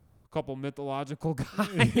 A couple mythological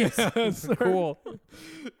guys. Yes, cool.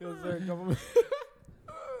 Yes, sir.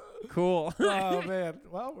 Cool. Oh, man.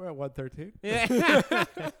 Well, we're at 113. Yeah.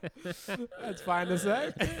 That's fine to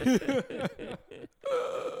say.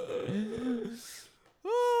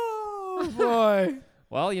 Oh, boy.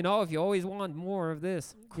 Well, you know, if you always want more of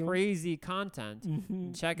this crazy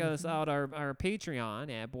content, check us out our Patreon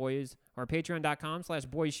at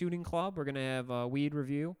patreon.com/boysshootingclub. We're going to have a weed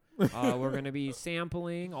review. We're going to be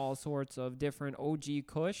sampling all sorts of different OG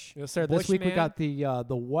Kush. Yes, sir. This week we got the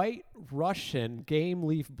White Russian Game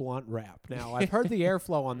Leaf Blunt Wrap. Now, I've heard the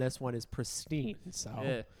airflow on this one is pristine.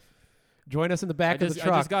 So Join us in the back of the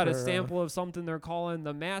truck. I just got a sample of something they're calling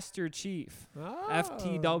the Master Chief,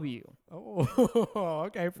 FTW. Oh,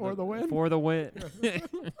 okay, for the win. For the win. The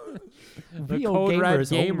Real Code Red gamers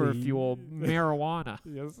Gamer only. Fuel marijuana.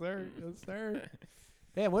 Yes, sir. Yes, sir.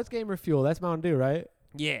 Yeah, what's Gamer Fuel? That's Mountain Dew, right?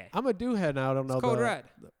 Yeah. I'm a Dew head now. I don't know. It's Code Red.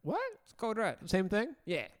 What? It's Code Red. Same thing?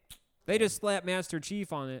 Yeah. They just slapped Master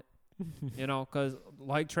Chief on it. You know, because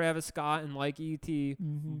like Travis Scott and like E.T.,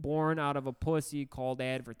 born out of a pussy called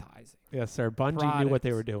advertising. Yes, sir. Bungie knew what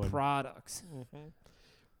they were doing. Products.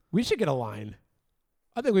 We should get a line.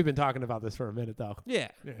 I think we've been talking about this for a minute, though. Yeah.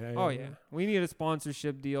 Yeah. We need a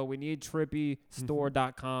sponsorship deal. We need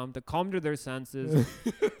TrippyStore.com to come to their senses.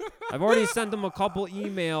 I've already sent them a couple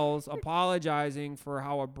emails apologizing for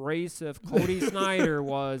how abrasive Cody Snyder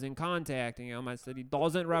was in contacting him. I said he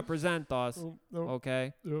doesn't represent us.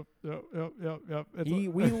 Okay? Yep.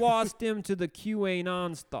 We lost him to the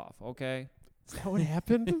QAnon stuff, okay? Is that what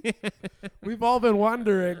happened? We've all been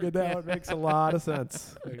wondering, and now it makes a lot of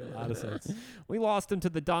sense. We lost him to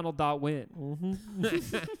the Donald.win.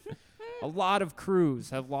 A lot of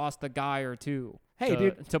crews have lost a guy or two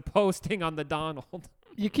to posting on the Donald.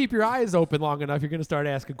 You keep your eyes open long enough, you're going to start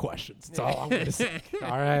asking questions. That's all I'm going to say.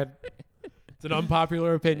 All right. It's an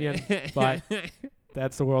unpopular opinion, but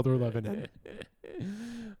that's the world we're living in.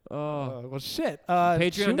 Well, shit.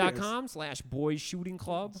 Patreon.com/Boys Shooting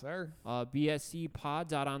Club. Sir.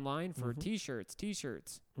 BSCpods.online for T-shirts.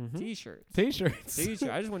 T-shirts. T-shirts.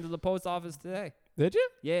 I just went to the post office today. Did you?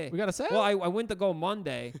 Yeah. We got a sale? Well, I went to go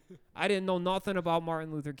Monday. I didn't know nothing about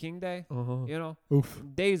Martin Luther King Day. You know? Oof.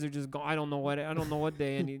 Days are just gone. I don't know what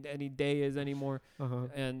day any day is anymore.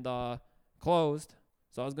 And closed.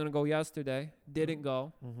 So I was going to go yesterday. Didn't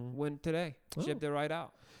go. Went today. Shipped it right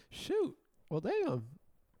out. Shoot. Well, damn.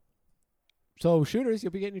 So shooters,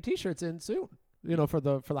 you'll be getting your T-shirts in soon. You know, for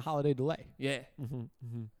the holiday delay. Yeah.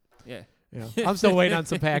 Yeah. I'm still waiting on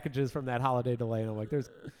some packages from that holiday delay, and I'm like, this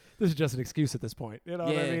is just an excuse at this point. You know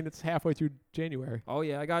what I mean? It's halfway through January. Oh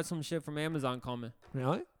yeah, I got some shit from Amazon coming.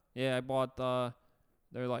 Really? Yeah, I bought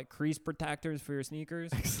they're like crease protectors for your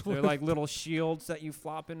snickers. Excellent. They're like little shields that you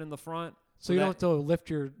flop in the front. So you don't have to lift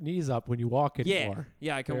your knees up when you walk anymore.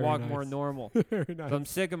 Yeah, I can Very walk nice. more normal. Very nice. I'm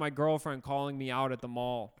sick of my girlfriend calling me out at the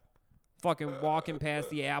mall. Fucking walking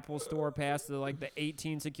past the Apple store, past the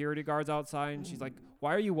 18 security guards outside, and she's like,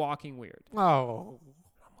 "Why are you walking weird?" Oh.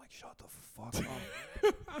 I'm like, "Shut the fuck up."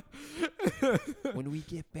 When we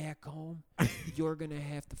get back home, you're gonna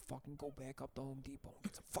have to fucking go back up to Home Depot and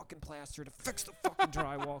get some fucking plaster to fix the fucking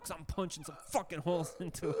drywall, because I'm punching some fucking holes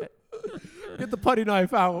into it. Get the putty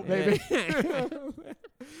knife out, baby.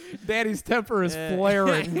 Daddy's temper is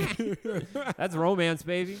flaring. That's romance,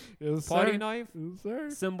 baby. Yes, Putty sir. knife, Yes,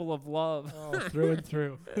 sir. symbol of love. Oh, through and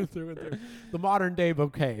through. Through and through. The modern day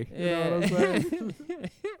bouquet. You know what I'm saying?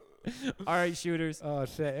 All right, shooters. Oh,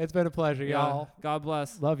 shit. It's been a pleasure, y'all. God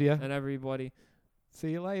bless. Love you. And everybody.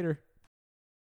 See you later.